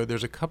general,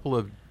 there's a couple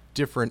of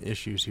different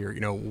issues here.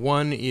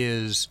 One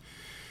is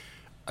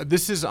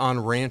this is on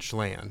ranch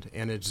land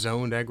and it's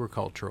zoned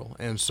agricultural,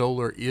 and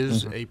solar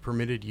is a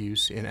permitted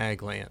use in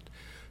ag land.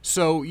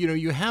 So,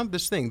 you have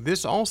this thing.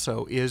 This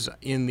also is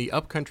in the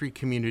upcountry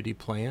community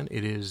plan.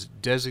 It is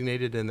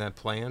designated in that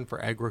plan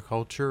for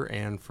agriculture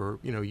and for,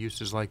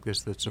 uses like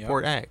this that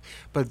support ag.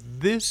 But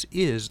this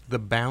is the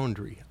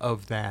boundary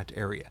of that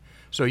area.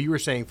 So you were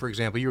saying, for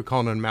example, you were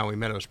calling on Maui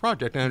Meadows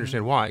project. And I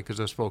understand why, because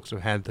those folks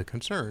have had the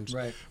concerns.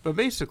 Right. But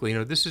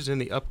basically, this is in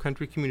the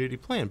upcountry community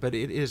plan, but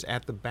it is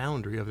at the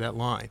boundary of that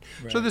line.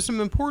 Right. So there's some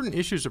important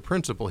issues of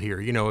principle here.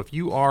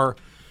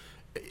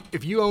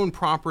 If you own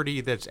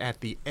property that's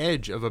at the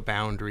edge of a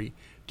boundary,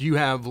 do you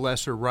have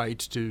lesser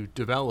rights to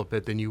develop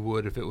it than you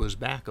would if it was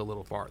back a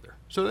little farther?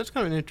 So that's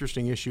kind of an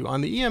interesting issue.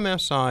 On the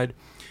EMS side,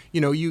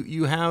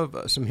 you have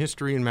some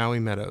history in Maui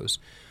Meadows.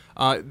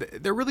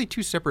 They're really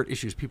two separate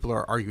issues people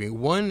are arguing.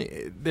 One,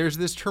 there's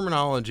this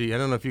terminology, I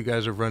don't know if you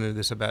guys have run into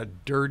this, about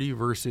dirty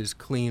versus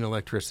clean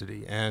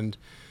electricity. And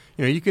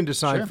you can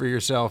decide for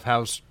yourself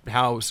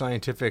how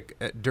scientific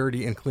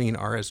dirty and clean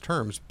are as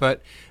terms.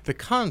 But the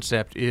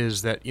concept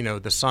is that,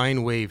 the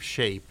sine wave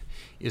shape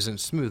isn't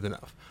smooth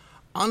enough.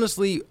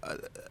 Honestly,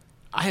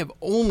 I have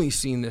only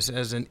seen this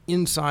as an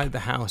inside the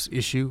house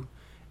issue,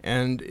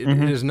 and it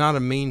is not a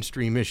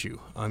mainstream issue.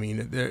 I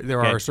mean,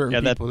 there are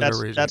certain people that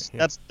are raising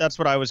it. That's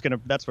what I was gonna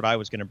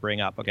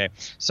bring up. Okay,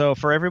 so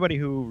for everybody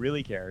who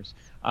really cares,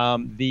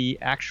 the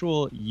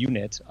actual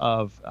unit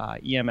of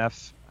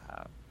EMF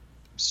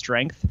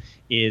strength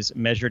is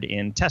measured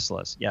in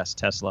Teslas. Yes,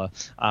 Tesla.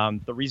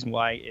 The reason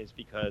why is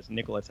because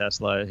Nikola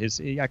Tesla,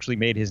 he actually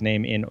made his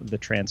name in the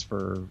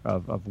transfer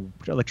of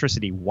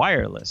electricity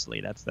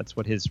wirelessly. That's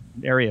what his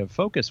area of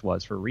focus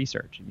was for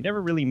research. He never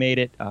really made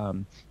it.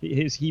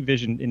 He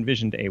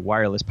envisioned a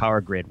wireless power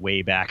grid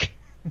way back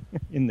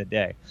in the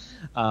day.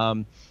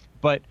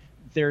 But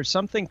there's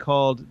something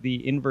called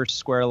the inverse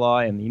square law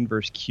and the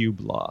inverse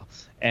cube law.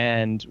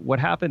 And what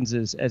happens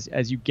is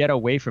as you get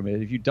away from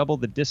it, if you double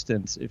the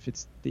distance, if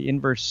it's the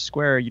inverse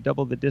square, you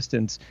double the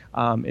distance,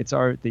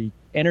 the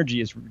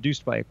energy is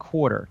reduced by a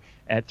quarter.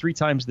 At 3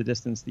 times the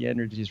distance, the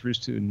energy is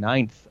reduced to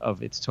 1/9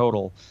 of its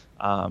total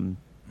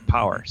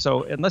power.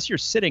 So unless you're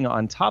sitting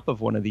on top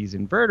of one of these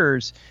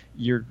inverters,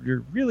 you're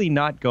really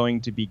not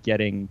going to be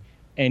getting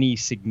any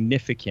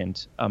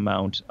significant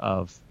amount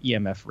of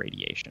EMF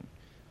radiation.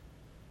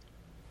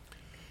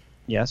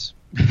 Yes.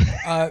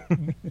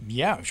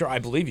 Yeah, sure. I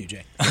believe you,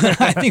 Jay.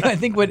 I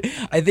think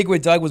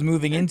what Doug was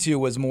moving into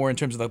was more in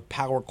terms of the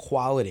power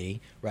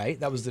quality, right?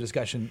 That was the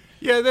discussion.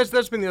 Yeah,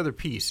 that's been the other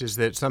piece, is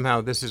that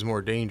somehow this is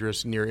more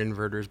dangerous near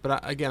inverters.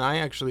 But I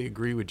actually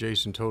agree with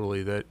Jason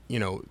totally that,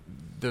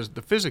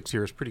 the physics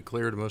here is pretty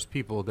clear to most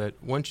people that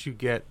once you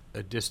get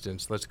a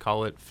distance, let's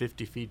call it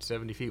 50 feet,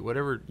 70 feet,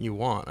 whatever you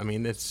want, I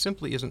mean, it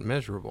simply isn't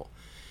measurable.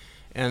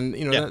 And,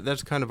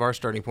 that's kind of our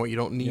starting point. You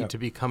don't need to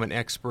become an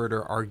expert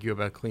or argue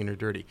about clean or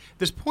dirty.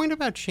 This point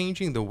about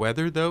changing the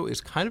weather, though, is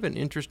kind of an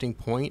interesting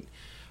point.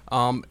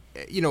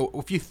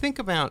 If you think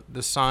about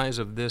the size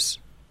of this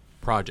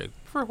project,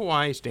 for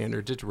Hawaii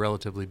standards, it's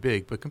relatively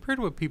big. But compared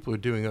to what people are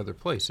doing other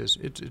places,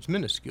 it's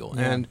minuscule.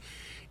 Yeah. And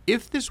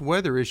if this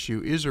weather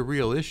issue is a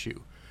real issue,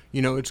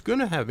 it's going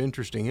to have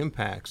interesting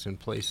impacts in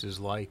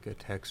places like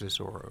Texas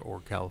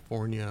or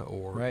California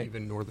or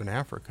even Northern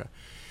Africa.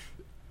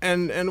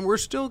 And we're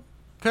still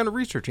kind of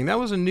researching. That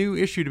was a new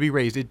issue to be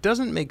raised. It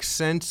doesn't make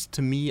sense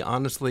to me,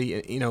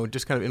 honestly,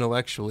 just kind of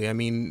intellectually. I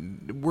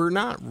mean, we're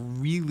not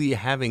really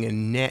having a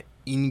net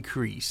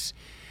increase,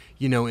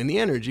 in the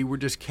energy. We're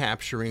just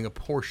capturing a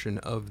portion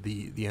of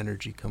the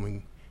energy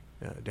coming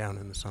down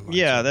in the sunlight.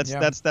 Yeah, that's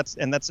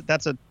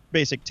a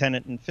basic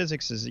tenet in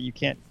physics, is that you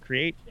can't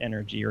create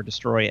energy or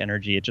destroy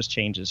energy. It just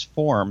changes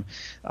form.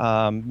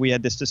 We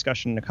had this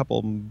discussion a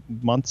couple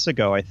months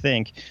ago, I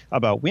think,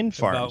 about wind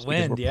farms.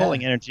 Because we're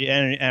pulling energy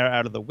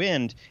out of the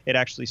wind. It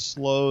actually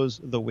slows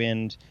the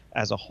wind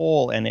as a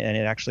whole, and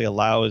it actually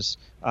allows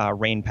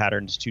rain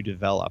patterns to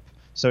develop.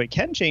 So it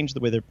can change the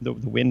weather. The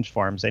wind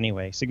farms,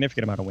 anyway,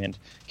 significant amount of wind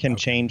can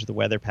change the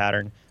weather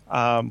pattern.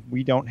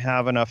 We don't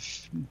have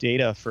enough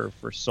data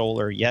for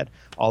solar yet,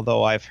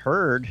 although I've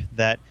heard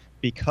that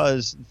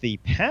because the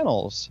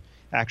panels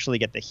actually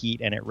get the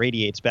heat and it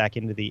radiates back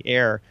into the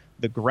air,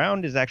 the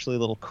ground is actually a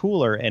little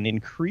cooler and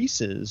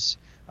increases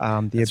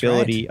the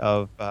ability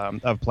of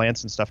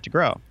plants and stuff to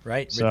grow.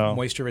 Right. So,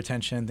 moisture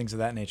retention, things of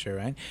that nature,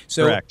 right?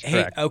 So, correct.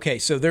 Okay.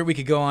 So there we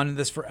could go on to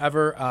this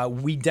forever.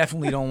 We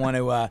definitely don't want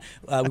to.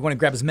 We want to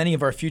grab as many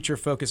of our Future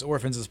Focus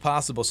Orphans as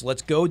possible. So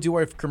let's go do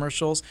our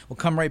commercials. We'll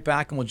come right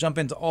back and we'll jump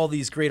into all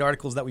these great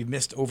articles that we've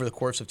missed over the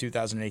course of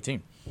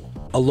 2018.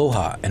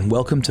 Aloha and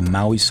welcome to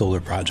Maui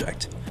Solar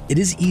Project. It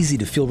is easy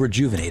to feel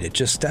rejuvenated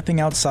just stepping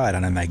outside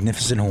on a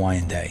magnificent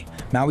Hawaiian day.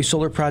 Maui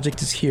Solar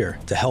Project is here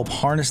to help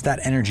harness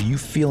that energy you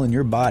feel in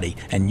your body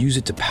and use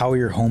it to power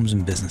your homes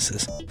and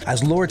businesses.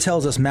 As lore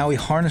tells us, Maui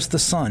harnessed the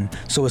sun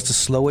so as to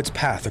slow its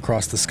path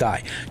across the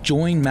sky.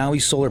 Join Maui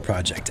Solar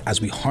Project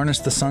as we harness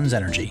the sun's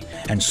energy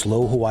and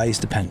slow Hawaii's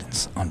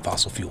dependence on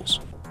fossil fuels.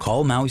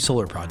 Call Maui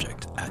Solar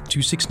Project at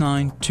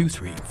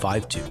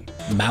 269-2352.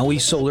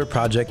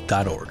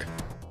 MauiSolarProject.org.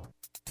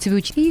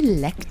 Tsubuchi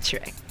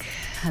Electric,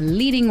 a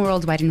leading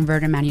worldwide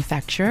inverter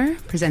manufacturer,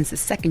 presents the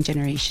second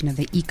generation of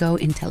the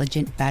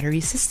eco-intelligent battery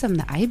system,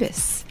 the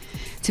IBIS.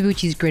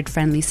 Tsubuchi's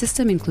grid-friendly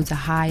system includes a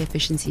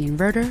high-efficiency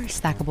inverter,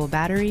 stackable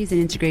batteries,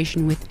 and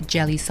integration with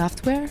Jelly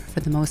software for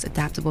the most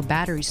adaptable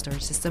battery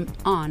storage system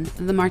on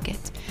the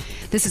market.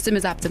 The system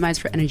is optimized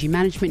for energy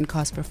management and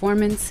cost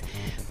performance.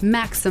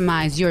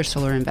 Maximize your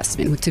solar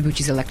investment with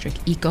Tsubuchi's electric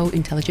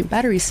eco-intelligent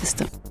battery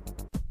system.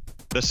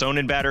 The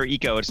Sonnen Battery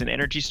Eco is an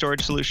energy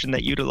storage solution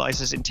that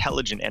utilizes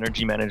intelligent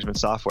energy management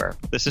software.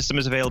 The system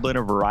is available in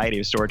a variety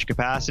of storage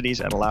capacities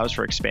and allows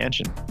for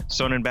expansion.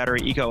 Sonnen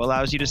Battery Eco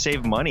allows you to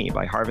save money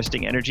by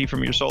harvesting energy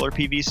from your solar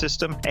PV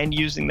system and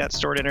using that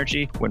stored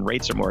energy when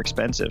rates are more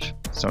expensive.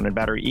 Sonnen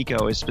Battery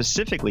Eco is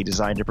specifically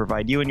designed to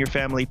provide you and your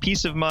family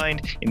peace of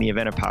mind in the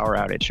event of power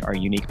outage. Our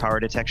unique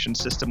power detection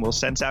system will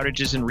sense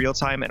outages in real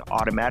time and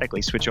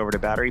automatically switch over to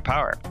battery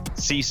power.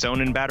 See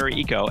Sonnen Battery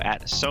Eco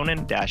at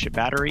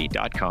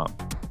sonnen-battery.com.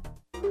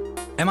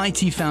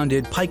 MIT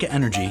founded Pika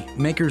Energy,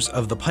 makers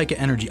of the Pika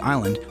Energy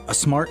Island, a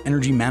smart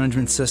energy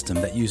management system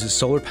that uses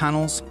solar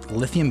panels,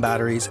 lithium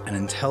batteries, and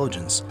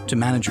intelligence to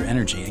manage your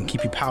energy and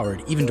keep you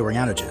powered even during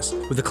outages.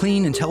 With a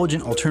clean,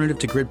 intelligent alternative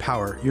to grid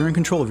power, you're in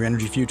control of your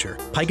energy future.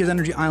 Pika's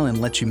Energy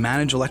Island lets you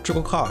manage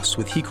electrical costs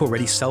with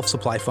HECO-ready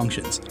self-supply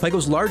functions.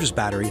 Pika's largest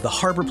battery, the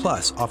Harbor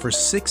Plus, offers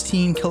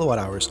 16 kilowatt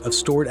hours of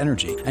stored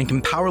energy and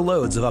can power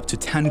loads of up to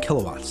 10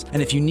 kilowatts.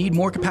 And if you need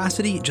more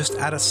capacity, just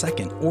add a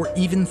second or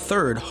even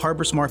third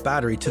Harbor Smart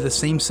battery to the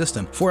same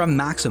system for a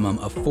maximum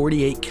of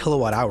 48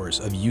 kilowatt hours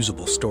of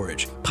usable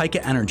storage. Pika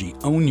Energy,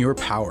 own your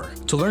power.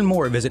 To learn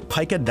more, visit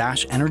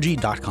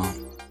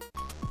pika-energy.com.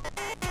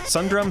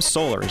 Sundrum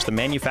Solar is the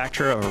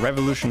manufacturer of a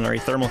revolutionary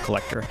thermal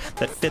collector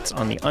that fits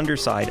on the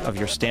underside of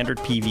your standard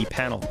PV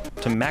panel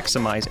to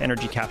maximize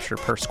energy capture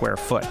per square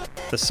foot.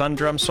 The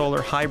Sundrum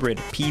Solar Hybrid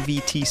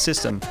PVT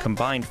system,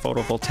 combined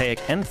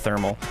photovoltaic and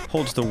thermal,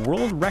 holds the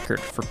world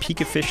record for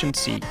peak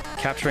efficiency,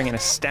 capturing an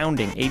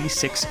astounding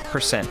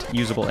 86%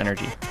 usable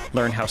energy.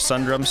 Learn how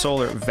Sundrum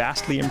Solar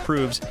vastly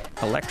improves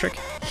electric,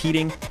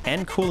 heating,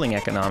 and cooling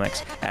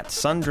economics at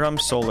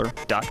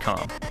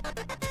sundrumsolar.com.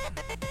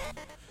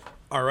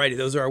 All righty,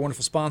 those are our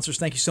wonderful sponsors.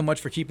 Thank you so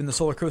much for keeping the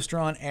Solar Coaster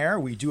on air.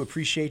 We do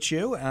appreciate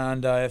you.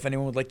 And if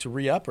anyone would like to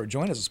re-up or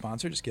join as a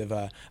sponsor, just give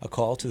a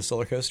call to the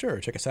Solar Coaster or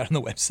check us out on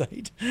the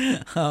website.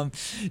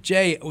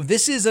 Jay,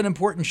 this is an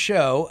important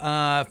show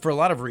for a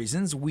lot of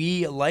reasons.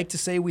 We like to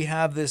say we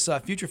have this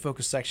Future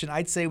Focus section.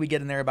 I'd say we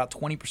get in there about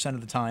 20% of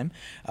the time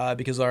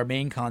because our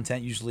main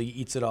content usually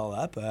eats it all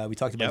up. We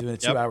talked about doing a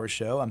 2-hour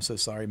show. I'm so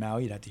sorry,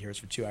 Maui. You'd have to hear us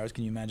for 2 hours.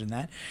 Can you imagine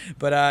that?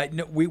 But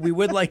we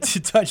would like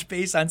to touch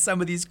base on some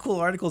of these cool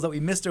articles that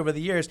we missed over the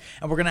years,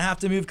 and we're going to have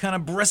to move kind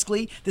of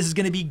briskly. This is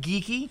going to be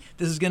geeky.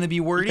 This is going to be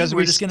wordy. Because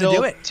we're just going to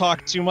do it.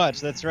 Talk too much.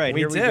 That's right.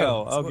 We Here we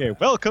go. Okay,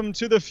 welcome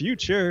to the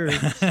future.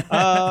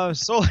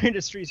 Solar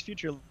industry's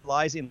future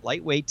lies in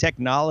lightweight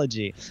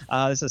technology.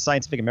 This is a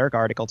Scientific America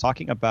article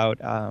talking about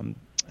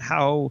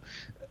how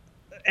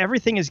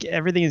everything is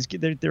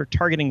they're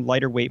targeting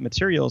lighter weight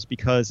materials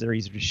because they're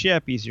easier to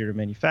ship, easier to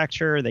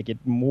manufacture. They get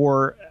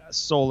more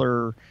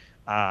solar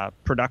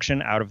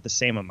production out of the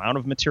same amount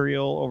of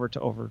material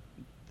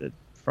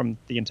from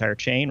the entire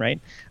chain, right?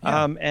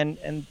 Yeah.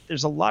 And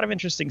there's a lot of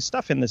interesting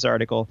stuff in this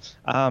article.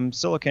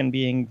 Silicon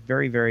being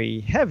very, very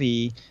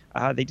heavy,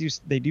 they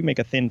do make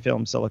a thin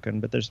film silicon,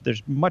 but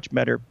there's much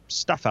better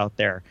stuff out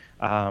there.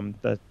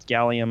 The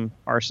gallium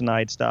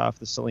arsenide stuff,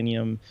 the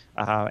selenium,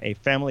 a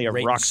family of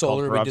rocks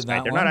called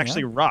perovskite. They're not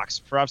actually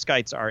rocks.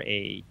 Perovskites are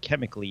a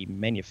chemically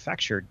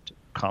manufactured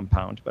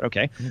compound, but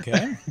okay.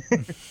 Okay,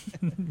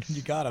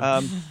 you got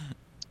them.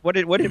 What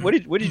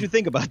did you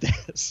think about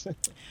this?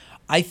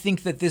 I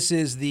think that this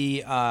is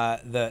the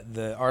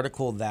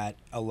article that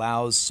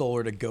allows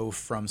solar to go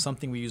from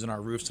something we use in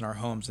our roofs and our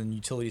homes and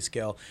utility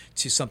scale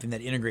to something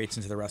that integrates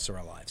into the rest of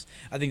our lives.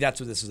 I think that's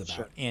what this is about.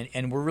 Sure.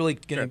 And we're really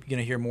going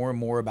to hear more and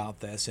more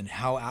about this and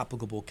how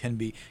applicable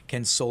can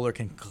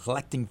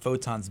collecting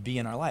photons be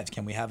in our lives.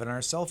 Can we have it in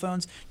our cell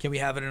phones? Can we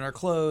have it in our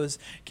clothes?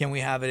 Can we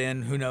have it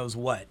in who knows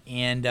what?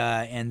 And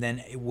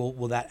then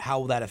how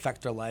will that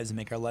affect our lives and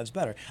make our lives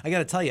better? I got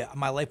to tell you,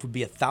 my life would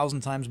be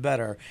 1,000 times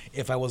better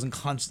if I wasn't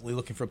constantly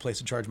looking for a place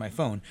to charge my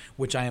phone,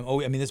 which I am.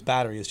 I mean, this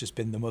battery has just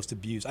been the most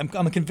abused.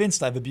 I'm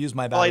convinced I've abused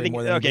my battery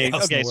more than anything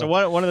else. Okay. So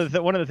one of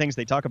the things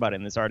they talk about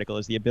in this article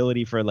is the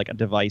ability for like a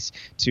device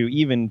to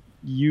even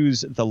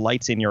use the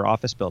lights in your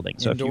office building.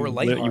 So Indoor if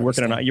you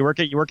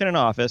work in an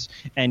office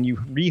and you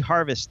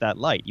reharvest that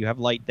light, you have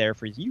light there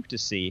for you to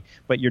see,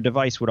 but your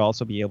device would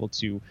also be able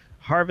to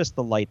harvest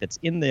the light that's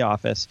in the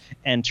office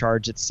and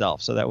charge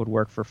itself. So that would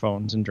work for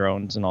phones and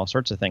drones and all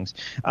sorts of things.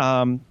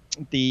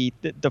 The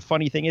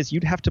funny thing is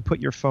you'd have to put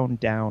your phone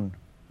down.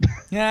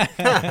 Well,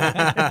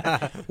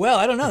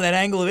 I don't know. That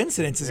angle of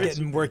incidence is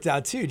getting worked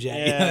out too,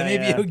 Jay. Yeah,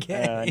 Maybe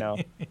okay. I know.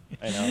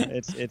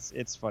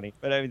 It's funny,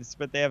 but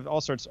they have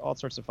all sorts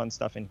of fun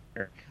stuff in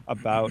here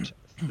about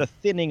the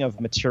thinning of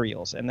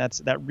materials, and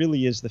that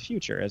really is the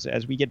future.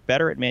 As we get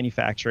better at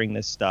manufacturing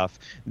this stuff,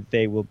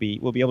 we'll be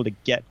able to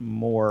get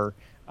more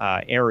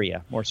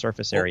more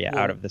surface area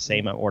out of the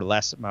same or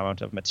less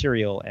amount of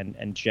material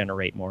and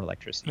generate more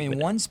electricity. I mean,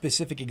 one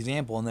specific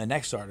example in the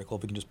next article,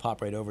 if we can just pop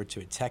right over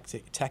to it,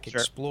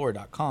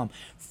 techexplorer.com,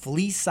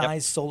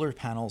 fleece-sized solar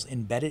panels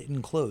embedded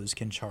in clothes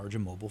can charge a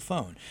mobile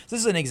phone. So this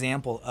is an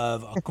example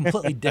of a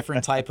completely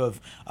different type of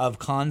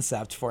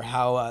concept for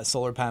how a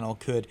solar panel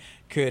could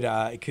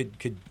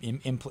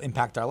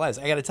impact our lives.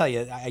 I got to tell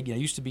you, I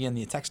used to be in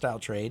the textile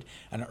trade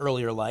in an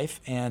earlier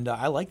life, and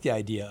I like the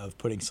idea of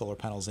putting solar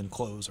panels in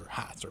clothes or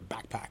hats or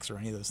backpacks or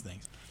any of those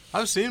things.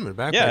 I've seen them in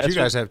backpacks. Yeah, you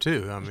guys have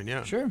too. I mean,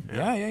 yeah. Sure.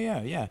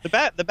 Yeah.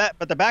 But the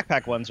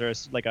backpack ones are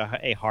like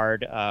a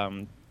hard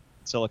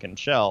silicon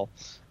shell,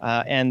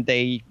 and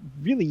they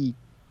really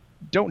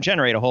don't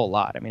generate a whole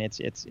lot. I mean, it's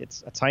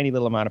a tiny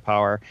little amount of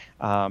power,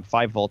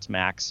 5 volts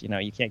max.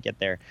 You can't get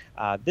there.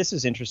 This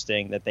is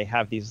interesting that they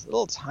have these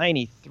little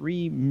tiny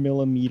 3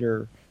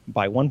 millimeter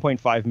by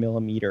 1.5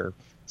 millimeter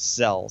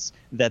cells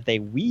that they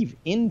weave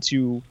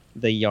into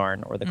the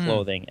yarn or the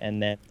clothing,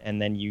 and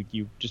then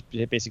you just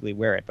basically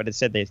wear it. But it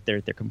said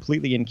they're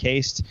completely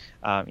encased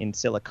in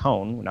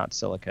silicone, not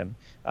silicon,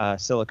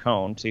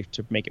 silicone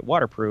to make it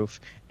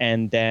waterproof,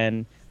 and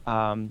then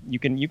you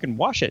can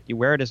wash it. You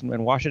wear it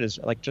and wash it as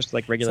just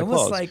like regular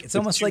clothes. It's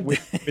almost like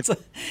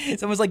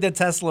the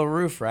Tesla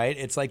roof, right?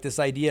 It's like this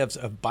idea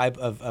of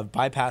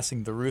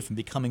bypassing the roof and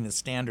becoming the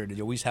standard.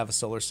 You always have a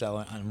solar cell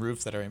on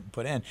roofs that are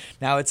put in.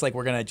 Now it's like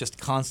we're gonna just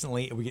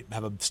constantly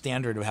have a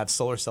standard to have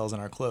solar cells in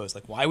our clothes.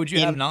 Like, why would you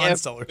have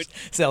non-solar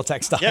cell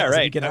textiles? Yeah,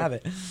 right. If you can have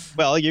it.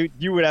 Well, you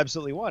would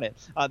absolutely want it.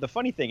 The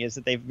funny thing is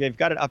that they've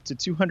got it up to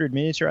 200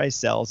 miniaturized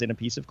cells in a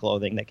piece of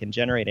clothing that can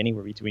generate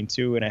anywhere between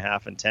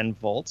 2.5 and 10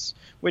 volts,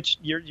 which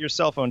your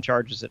cell phone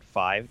charges at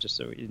 5, just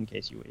so in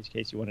case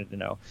you wanted to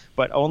know,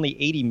 but only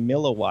 80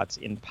 milliwatts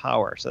in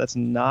power. So that's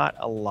not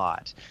a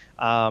lot.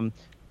 And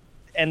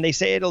they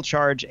say it'll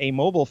charge a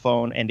mobile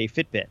phone and a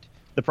Fitbit.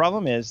 The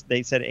problem is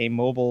they said a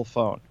mobile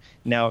phone.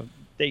 Now,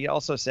 they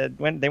also said,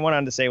 when they went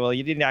on to say, well,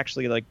 you need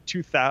actually like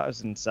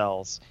 2,000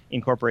 cells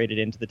incorporated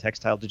into the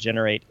textile to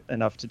generate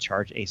enough to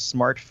charge a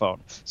smartphone.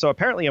 So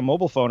apparently a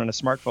mobile phone and a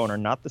smartphone are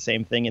not the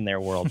same thing in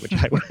their world, which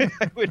I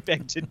would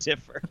beg to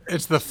differ.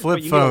 It's the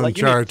flip phone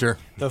charger.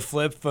 The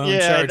flip phone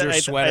charger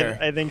sweater.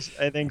 I think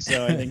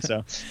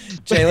so.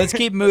 Jay, let's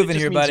keep moving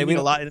here, buddy. We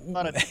need a lot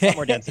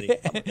more density,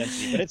 but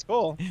it's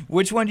cool.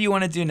 Which one do you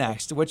want to do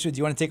next? Do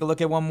you want to take a look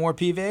at one more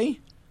PV?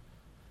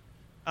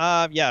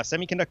 Yeah,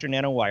 semiconductor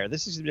nanowire.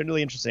 This is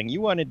really interesting.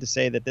 You wanted to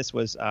say that this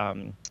was,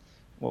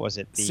 what was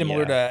it?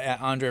 Similar to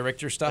Andre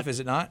Richter stuff, is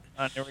it not?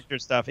 Andre Richter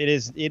stuff. It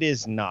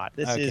is not.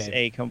 This is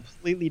a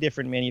completely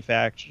different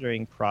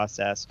manufacturing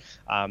process.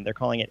 They're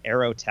calling it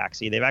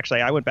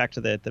aerotaxy. I went back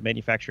to the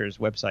manufacturer's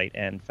website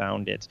and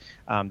found it.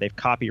 They've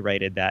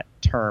copyrighted that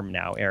term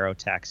now,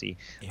 aerotaxy.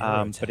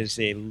 But it's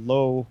a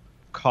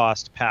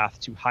low-cost path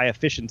to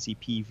high-efficiency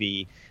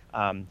PV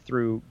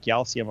through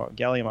gallium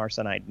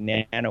arsenide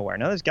nanowire.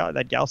 Now there's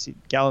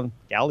gallium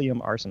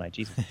arsenide.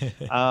 Jesus.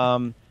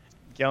 Gallium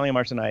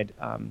arsenide.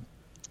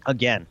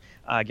 Again,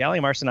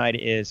 gallium arsenide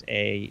is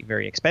a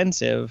very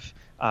expensive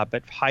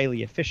but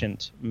highly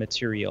efficient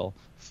material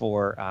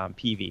for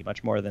PV,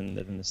 much more than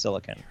the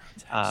silicon.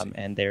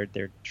 And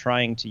they're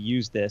trying to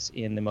use this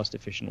in the most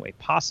efficient way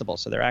possible.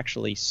 So they're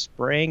actually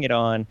spraying it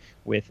on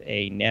with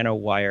a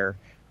nanowire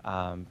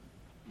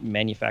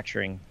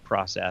manufacturing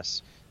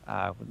process.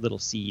 With little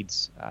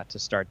seeds to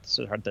start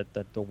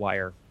the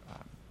wire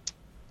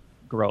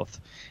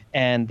growth.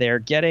 And they're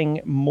getting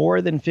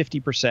more than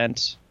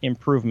 50%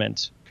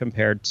 improvement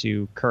compared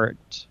to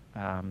current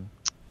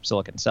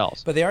silicon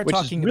cells. But they are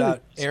talking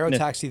about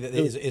aerotaxy. That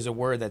is a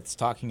word that's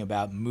talking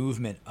about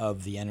movement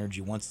of the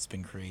energy once it's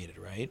been created,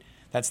 right?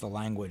 That's the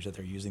language that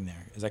they're using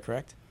there. Is that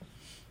correct?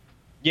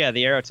 Yeah,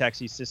 the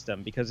aerotaxy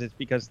system, because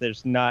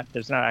there's not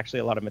actually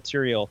a lot of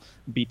material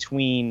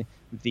between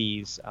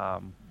these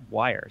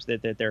wires.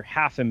 They're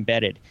half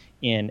embedded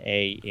in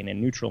a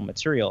neutral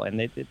material, and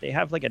they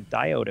have like a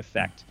diode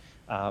effect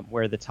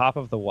where the top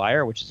of the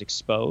wire, which is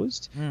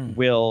exposed,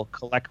 will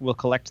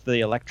collect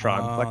the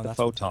electron, collect the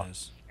photon,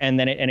 and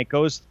then it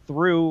goes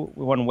through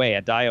one way.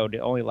 A diode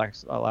only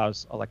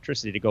allows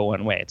electricity to go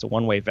one way. It's a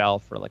one-way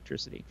valve for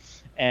electricity.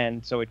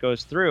 And so it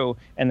goes through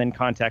and then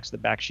contacts the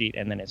backsheet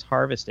and then is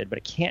harvested, but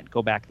it can't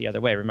go back the other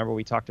way. Remember,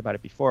 we talked about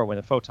it before. When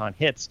the photon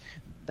hits,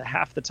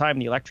 half the time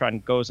the electron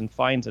goes and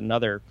finds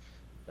another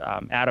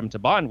atom to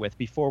bond with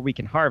before we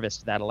can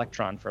harvest that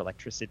electron for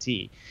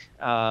electricity.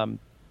 So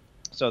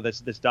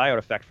this diode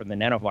effect from the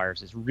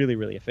nanowires is really,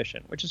 really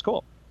efficient, which is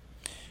cool.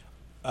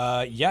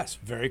 Yes,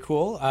 very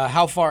cool.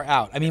 How far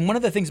out? I mean, one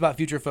of the things about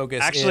Future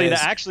Focus that's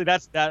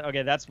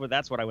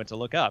what I went to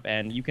look up,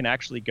 and you can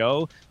actually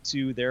go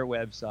to their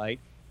website.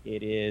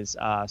 It is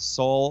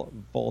Sol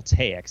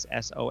Voltaics,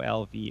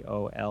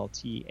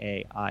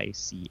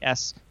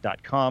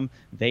 SOLVOLTAICS.com.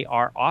 They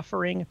are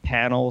offering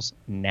panels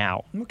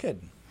now. No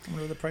kidding. I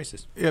wonder what the price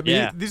is.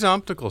 Yeah, these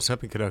optical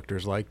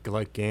semiconductors, like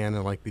GaN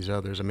and like these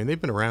others, I mean,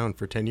 they've been around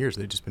for 10 years.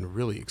 They've just been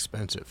really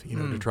expensive,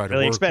 to try to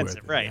really work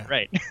expensive, with.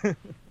 Right.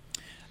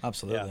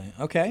 Absolutely.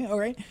 Yeah. Okay. All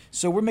right.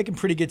 So we're making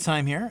pretty good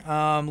time here.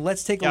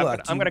 Let's take a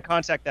look. I'm going to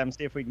contact them,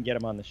 see if we can get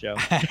them on the show.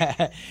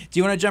 Do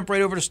you want to jump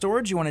right over to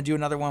storage? Do you want to do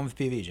another one with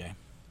PVJ?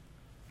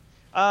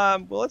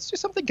 Well, let's do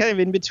something kind of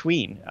in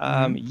between.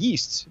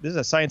 Yeast. This is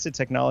a Science and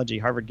Technology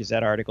Harvard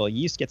Gazette article.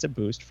 Yeast gets a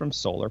boost from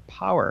solar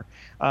power.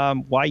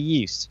 Why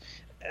yeast?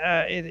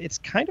 It's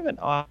kind of an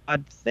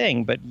odd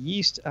thing, but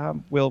yeast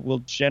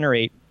will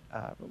generate,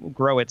 will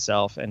grow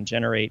itself and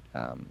generate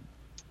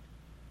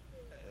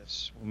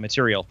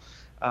material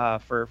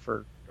for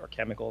or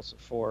chemicals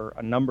for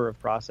a number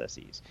of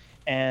processes.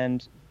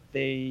 And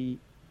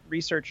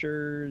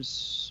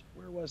researchers,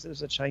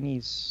 there's a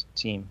Chinese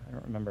team, I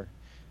don't remember.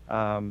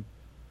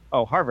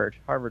 Harvard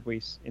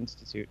Waste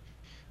Institute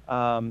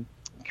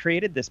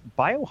created this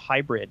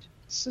biohybrid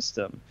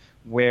system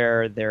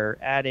where they're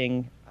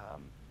adding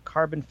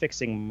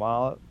carbon-fixing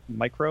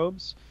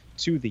microbes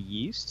to the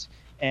yeast,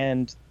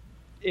 and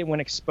when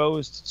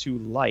exposed to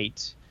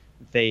light,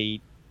 they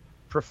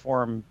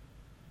perform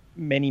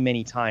many,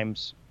 many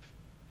times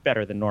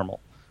better than normal,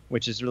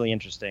 which is really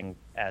interesting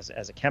as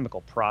a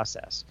chemical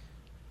process.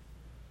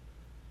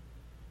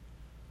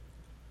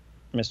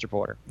 Mr.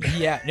 Porter.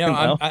 Yeah,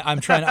 no,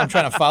 I'm trying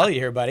to follow you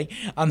here, buddy.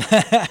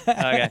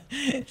 Okay.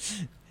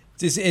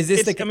 Is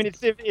this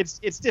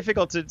it's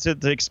difficult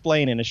to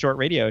explain in a short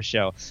radio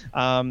show.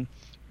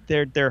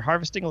 They're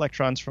harvesting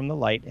electrons from the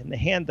light, and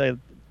the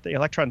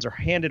electrons are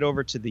handed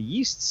over to the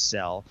yeast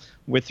cell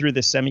through the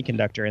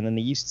semiconductor, and then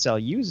the yeast cell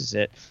uses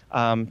it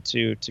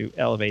to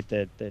elevate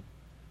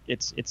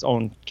its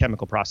own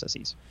chemical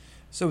processos.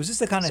 So is this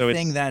the kind of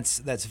thing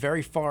that's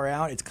very far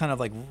out? It's kind of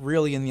like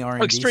really in the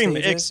R&D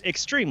stages?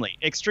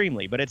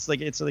 Extremely. But it's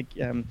like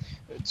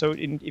so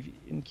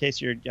in case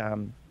you're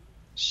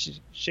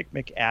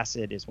shikmic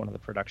acid is one of the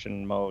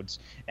production modes,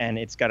 and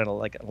it's got an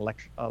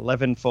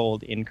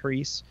 11-fold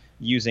increase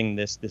using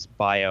this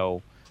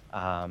bio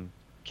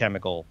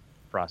chemical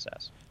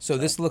process. So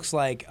this looks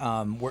like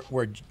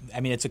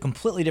it's a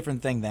completely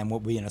different thing than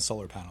what would be in a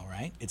solar panel,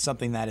 right? It's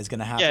something that is going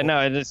to happen. Yeah, no,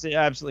 it's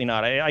absolutely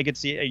not. I could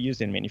see it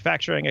used in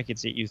manufacturing. I could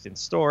see it used in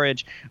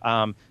storage.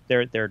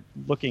 They're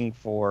looking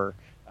for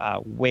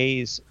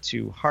ways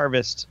to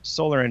harvest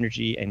solar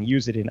energy and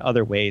use it in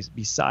other ways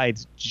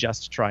besides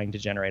just trying to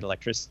generate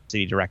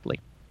electricity directly.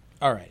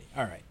 All right.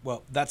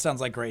 Well, that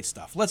sounds like great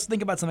stuff. Let's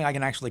think about something I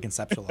can actually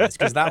conceptualize,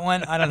 because that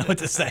one, I don't know what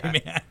to say,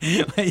 man.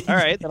 All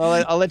right, then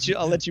I'll let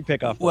you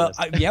pick off. Well,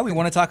 we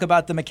want to talk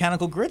about the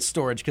mechanical grid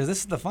storage, because this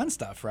is the fun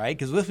stuff, right?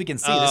 Because if we can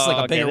see, this is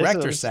like a big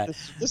erector set.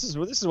 This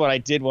is what I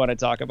did want to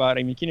talk about.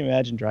 I mean, can you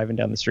imagine driving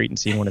down the street and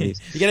seeing one of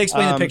these? You got to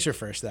explain the picture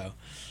first, though.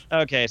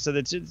 Okay, so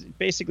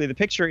basically the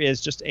picture is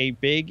just a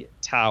big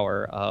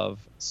tower of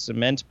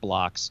cement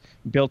blocks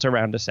built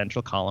around a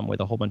central column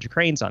with a whole bunch of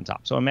cranes on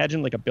top. So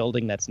imagine like a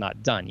building that's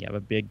not done. You have a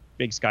big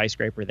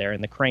skyscraper there,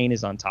 and the crane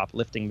is on top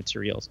lifting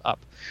materials up.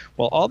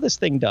 Well, all this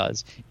thing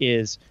does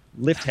is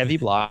lift heavy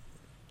blocks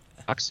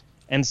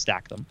and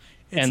stack them.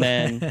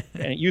 And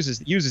it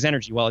uses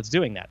energy while it's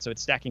doing that. So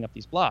it's stacking up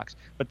these blocks.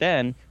 But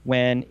then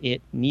when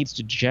it needs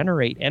to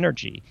generate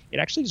energy, it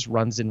actually just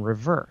runs in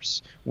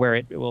reverse, where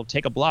it will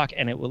take a block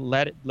and it will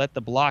let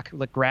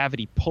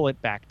gravity pull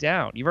it back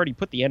down. You've already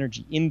put the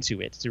energy into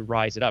it to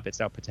rise it up.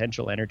 It's now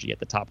potential energy at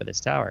the top of this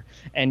tower.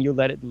 And you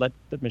let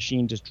the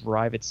machine just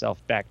drive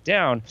itself back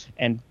down.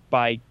 And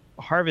by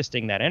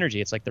harvesting that energy,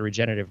 it's like the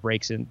regenerative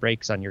brakes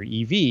on your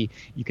EV.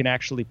 You can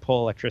actually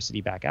pull electricity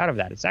back out of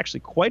that. It's actually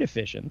quite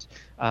efficient,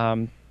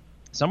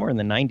 somewhere in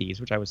the 90s,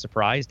 which I was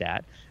surprised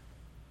at.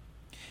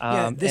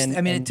 For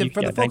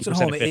the folks at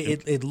home,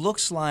 it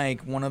looks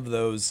like one of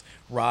those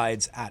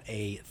rides at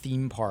a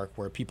theme park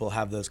where people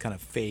have those kind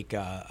of fake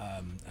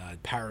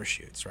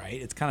parachutes,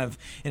 right? It's kind of,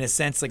 in a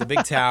sense, like a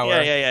big tower,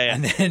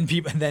 and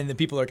then the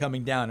people are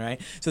coming down, right?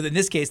 So in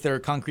this case, there are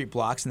concrete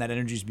blocks, and that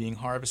energy is being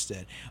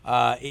harvested.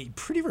 A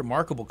pretty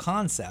remarkable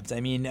concept. I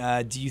mean,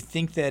 do you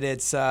think that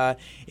it's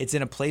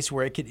in a place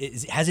where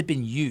has it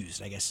been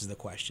used? I guess is the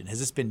question. Has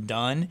this been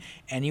done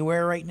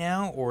anywhere right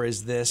now, or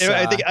is this?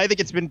 I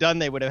think it's been done.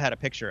 They would have had a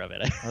picture of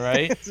it. All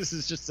right. This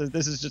is just a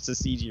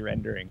CG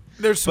rendering.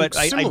 There's some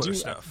similar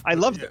stuff. I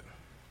love it.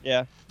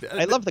 Yeah.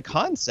 I love the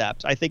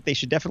concept. I think they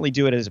should definitely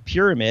do it as a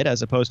pyramid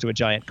as opposed to a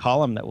giant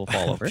column that will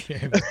fall over.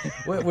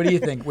 What do you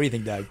think? What do you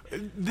think, Doug?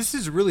 This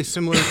is really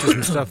similar to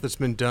some stuff that's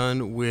been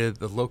done with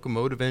the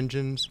locomotive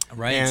engines,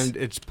 right? And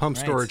it's pump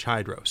storage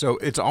hydro. So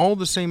it's all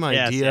the same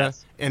idea,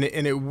 and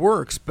it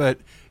works. But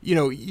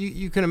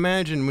you can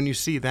imagine when you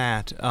see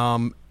that.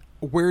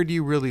 Where do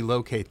you really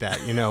locate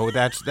that?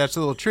 That's a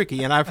little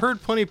tricky. And I've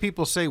heard plenty of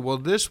people say, well,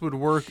 this would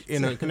work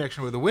in a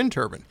connection with a wind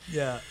turbine.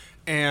 Yeah.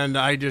 And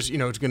I just,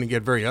 it's going to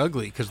get very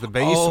ugly because the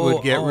base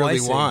would get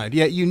really wide.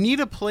 Yeah, you need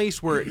a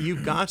place where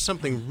you've got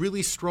something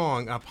really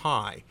strong up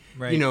high,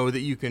 right, that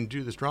you can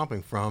do this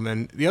dropping from.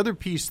 And the other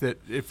piece that,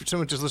 if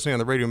someone's just listening on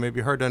the radio, may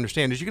be hard to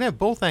understand, is you can have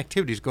both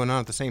activities going on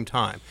at the same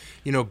time.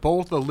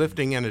 Both a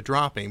lifting and a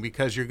dropping,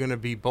 because you're going to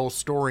be both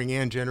storing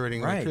and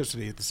generating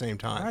electricity at the same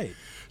time. Right.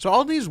 So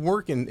all these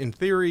work in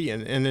theory,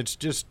 and it's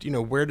just,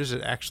 where does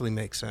it actually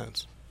make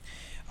sense?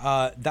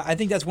 I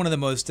think that's one of the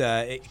most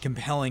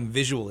compelling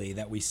visually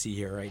that we see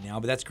here right now.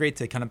 But that's great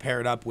to kind of pair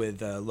it up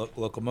with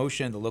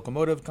locomotion, the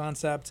locomotive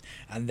concept,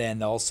 and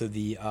then also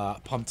the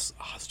pumped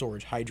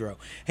storage hydro.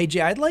 Hey,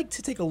 Jay, I'd like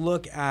to take a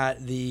look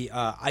at the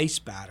ice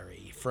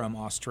battery from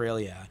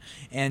Australia.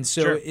 And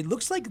so it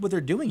looks like what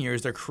they're doing here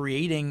is they're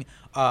creating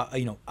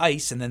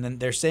ice, and then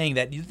they're saying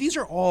that these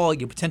are all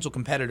potential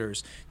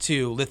competitors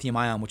to lithium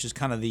ion, which is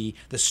kind of the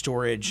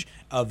storage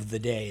of the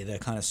day, the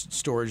kind of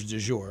storage du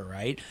jour,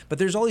 right? But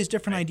there's all these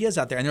different ideas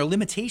out there, and there are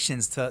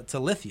limitations to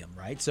lithium,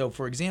 right? So,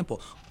 for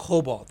example,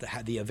 cobalt,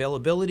 the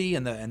availability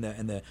and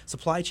the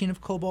supply chain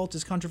of cobalt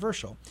is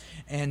controversial.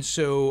 And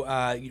so,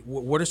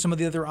 what are some of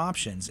the other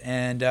options?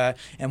 And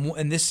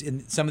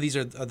some of these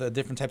are the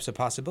different types of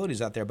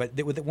possibilities out there. But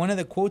with one of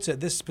the quotes at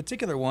this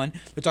particular one,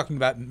 they're talking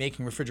about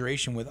making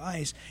refrigeration with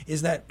ice,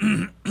 is that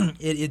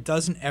it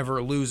doesn't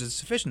ever lose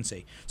its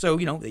efficiency. So,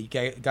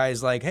 the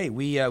guy's like, hey,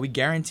 we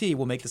guarantee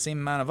we'll make the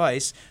same amount of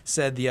ice,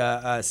 said the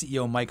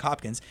CEO Mike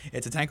Hopkins.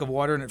 It's a tank of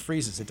water and it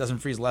freezes. It doesn't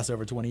freeze less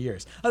over 20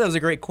 years. Oh, that was a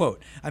great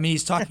quote. I mean,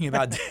 he's talking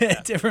about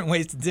different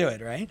ways to do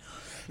it, right?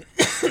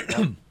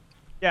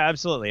 Yeah,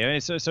 absolutely. I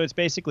mean, so it's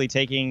basically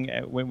taking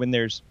when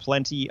there's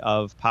plenty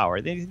of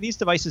power. These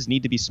devices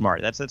need to be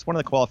smart. That's one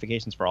of the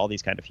qualifications for all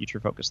these kind of future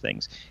focus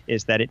things,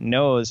 is that it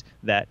knows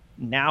that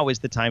now is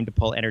the time to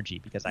pull energy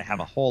because I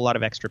have a whole lot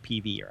of extra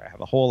PV or I have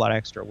a whole lot of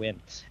extra wind.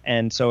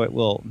 And so it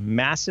will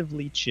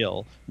massively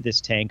chill this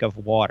tank of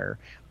water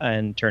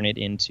and turn it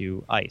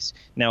into ice.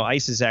 Now,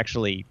 ice is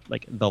actually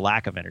like the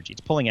lack of energy. It's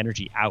pulling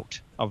energy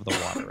out of the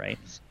water, right?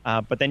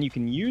 But then you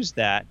can use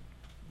that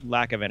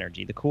lack of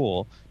energy, the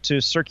cool, to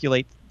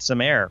circulate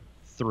some air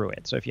through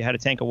it. So if you had a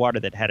tank of water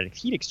that had a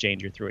heat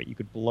exchanger through it, you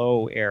could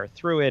blow air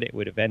through it. It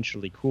would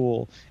eventually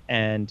cool,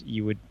 and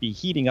you would be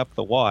heating up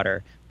the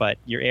water, but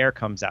your air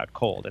comes out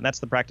cold. And that's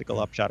the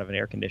practical upshot of an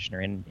air conditioner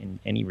in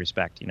any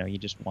respect. You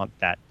just want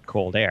that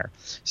cold air.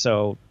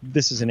 So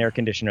this is an air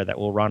conditioner that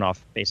will run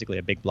off basically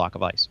a big block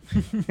of ice.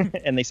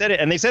 And they said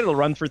it'll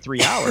run for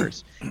 3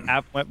 hours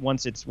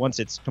once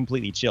it's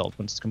completely chilled,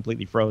 once it's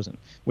completely frozen,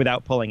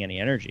 without pulling any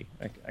energy,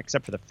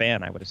 except for the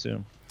fan, I would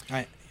assume.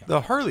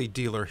 The Harley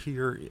dealer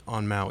here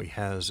on Maui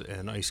has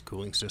an ice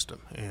cooling system,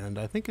 and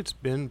I think it's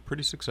been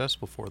pretty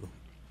successful for them.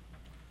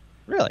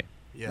 Really?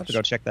 Yes. I'll have to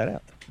go check that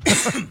out.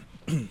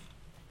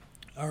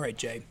 All right,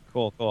 Jay.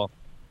 Cool.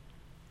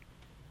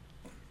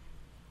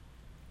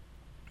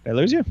 Did I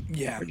lose you?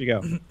 Yeah. Where'd you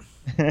go?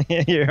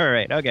 You're all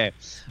right. Okay.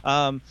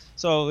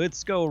 So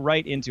let's go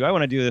right into. I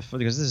want to do this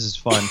because this is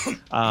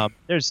fun.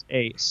 There's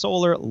a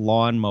solar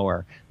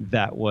lawnmower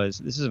this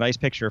is a nice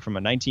picture from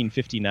a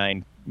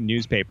 1959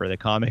 newspaper, the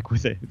comic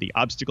with the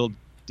obstacle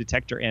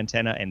detector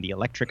antenna and the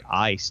electric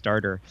eye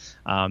starter.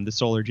 The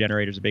solar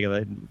generator is a big,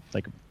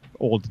 like,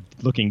 old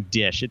looking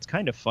dish. It's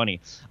kind of funny.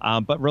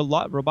 But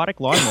robotic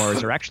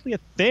lawnmowers are actually a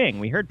thing.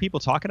 We heard people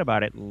talking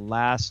about it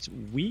last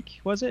week,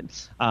 was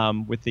it?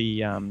 With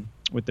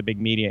the big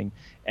meeting,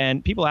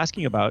 and people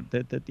asking about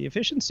the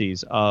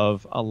efficiencies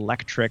of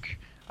electric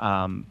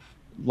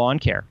lawn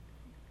care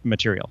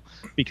material,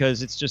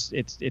 because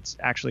it's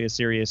actually a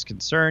serious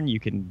concern. You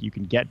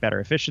can get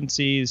better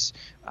efficiencies.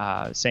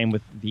 Same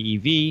with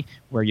the EV,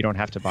 where you don't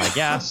have to buy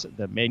gas.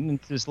 The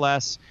maintenance is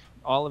less.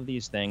 All of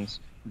these things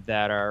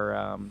that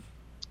are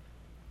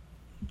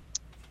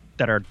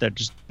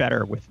just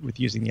better with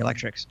using the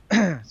electrics.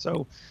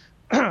 So,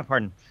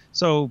 pardon.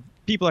 So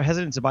people are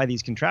hesitant to buy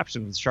these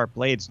contraptions with sharp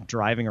blades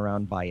driving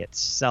around by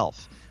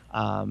itself.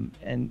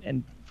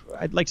 And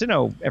I'd like to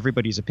know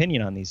everybody's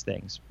opinion on these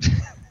things.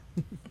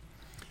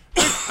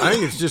 I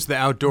think it's just the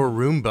outdoor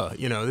Roomba.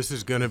 This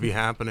is going to be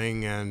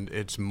happening, and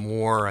it's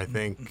more, I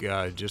think,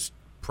 just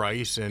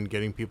price and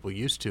getting people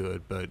used to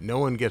it. But no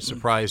one gets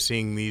surprised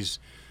seeing these,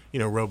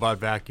 robot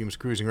vacuums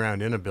cruising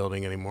around in a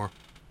building anymore.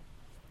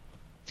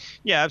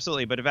 Yeah,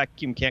 absolutely. But a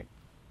vacuum can't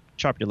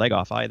chop your leg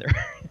off either,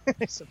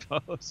 I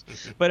suppose.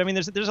 But I mean,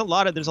 there's a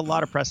lot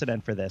of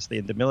precedent for this.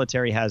 The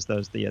military has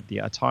those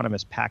the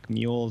autonomous pack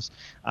mules.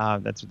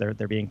 That's what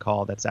they're being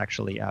called. That's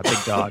actually a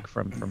Big Dog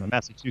from a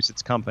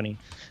Massachusetts company.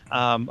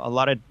 A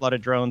lot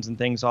of drones and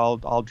things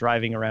all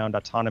driving around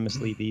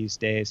autonomously these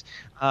days.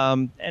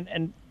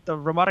 And the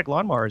robotic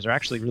lawnmowers are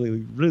actually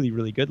really, really,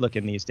 really good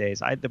looking these days.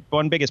 The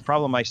one biggest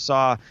problem I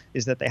saw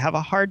is that they have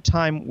a hard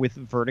time with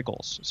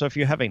verticals. So if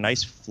you have a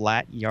nice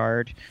flat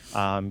yard,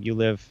 you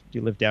live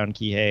down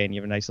Kihei and you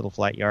have a nice little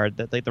flat yard,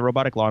 the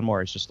robotic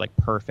lawnmower is just like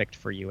perfect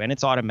for you, and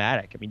it's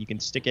automatic. I mean, you can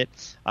stick it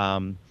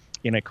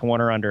in a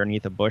corner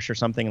underneath a bush or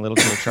something, a little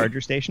charger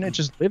station. It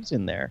just lives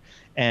in there,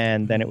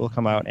 and then it will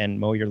come out and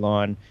mow your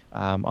lawn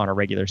on a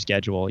regular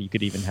schedule. You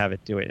could even have it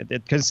do it,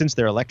 because since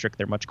they're electric,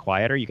 they're much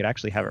quieter. You could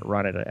actually have it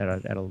run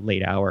at a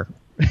late hour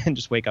and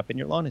just wake up and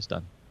your lawn is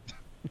done.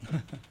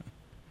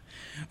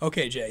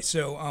 Okay, Jay.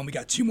 So we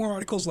got 2 more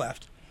articles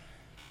left.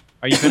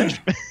 Are you finished?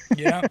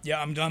 Yeah,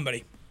 I'm done,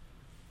 buddy.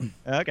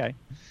 Okay.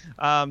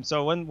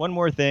 So one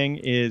more thing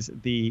is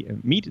the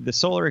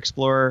Solar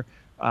Explorer.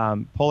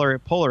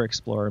 Polar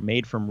Explorer,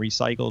 made from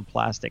recycled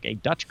plastic. A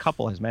Dutch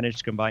couple has managed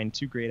to combine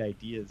 2 great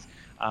ideas.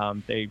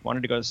 They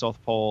wanted to go to the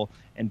South Pole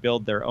and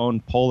build their own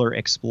Polar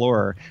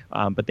Explorer,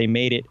 but they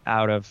made it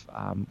out of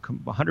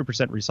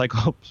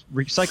 100%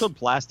 recycled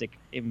plastic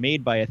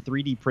made by a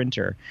 3D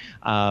printer,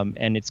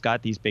 and it's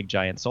got these big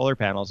giant solar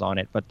panels on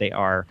it, but they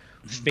are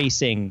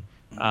facing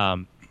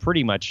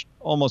pretty much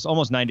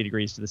almost 90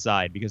 degrees to the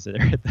side, because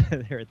they're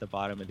at the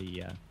bottom of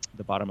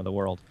the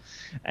world.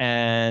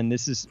 And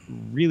this is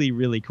really,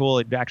 really cool.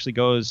 It actually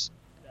goes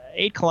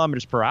 8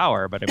 kilometers per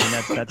hour, but I mean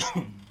that's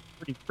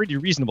pretty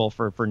reasonable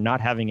for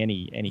not having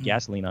any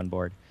gasoline on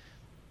board.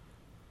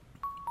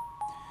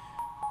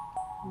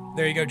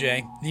 There you go,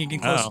 Jay. You can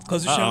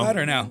close the show out,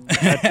 or no?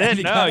 That's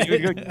it. No,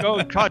 you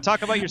go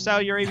talk about your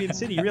Saudi Arabian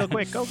city real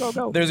quick.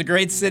 Go. There's a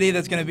great city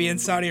that's going to be in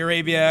Saudi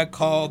Arabia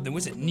called,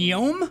 was it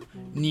Neom?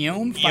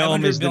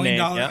 $500 billion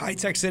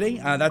high-tech city.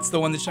 That's the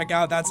one to check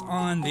out. That's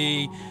on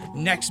the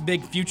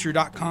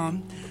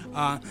nextbigfuture.com.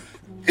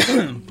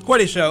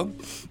 Quite a show.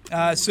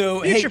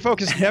 Future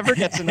Focus never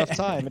gets enough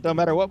time. It don't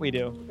matter what we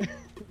do.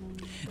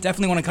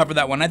 Definitely want to cover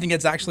that one. I think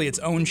it's actually its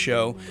own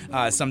show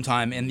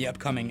sometime in the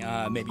upcoming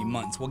maybe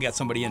months. We'll get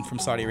somebody in from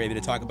Saudi Arabia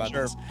to talk about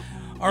this.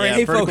 All right,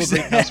 hey folks.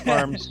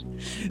 Farms.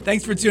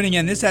 Thanks for tuning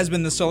in. This has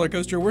been the Solar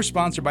Coaster. We're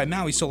sponsored by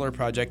Maui Solar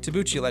Project,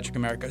 Tabuchi Electric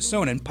America,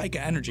 Sonnen, Pika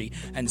Energy,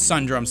 and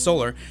Sundrum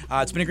Solar.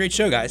 It's been a great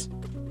show, guys.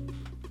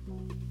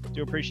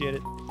 Do appreciate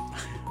it.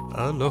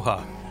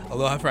 Aloha.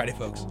 Aloha Friday,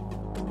 folks.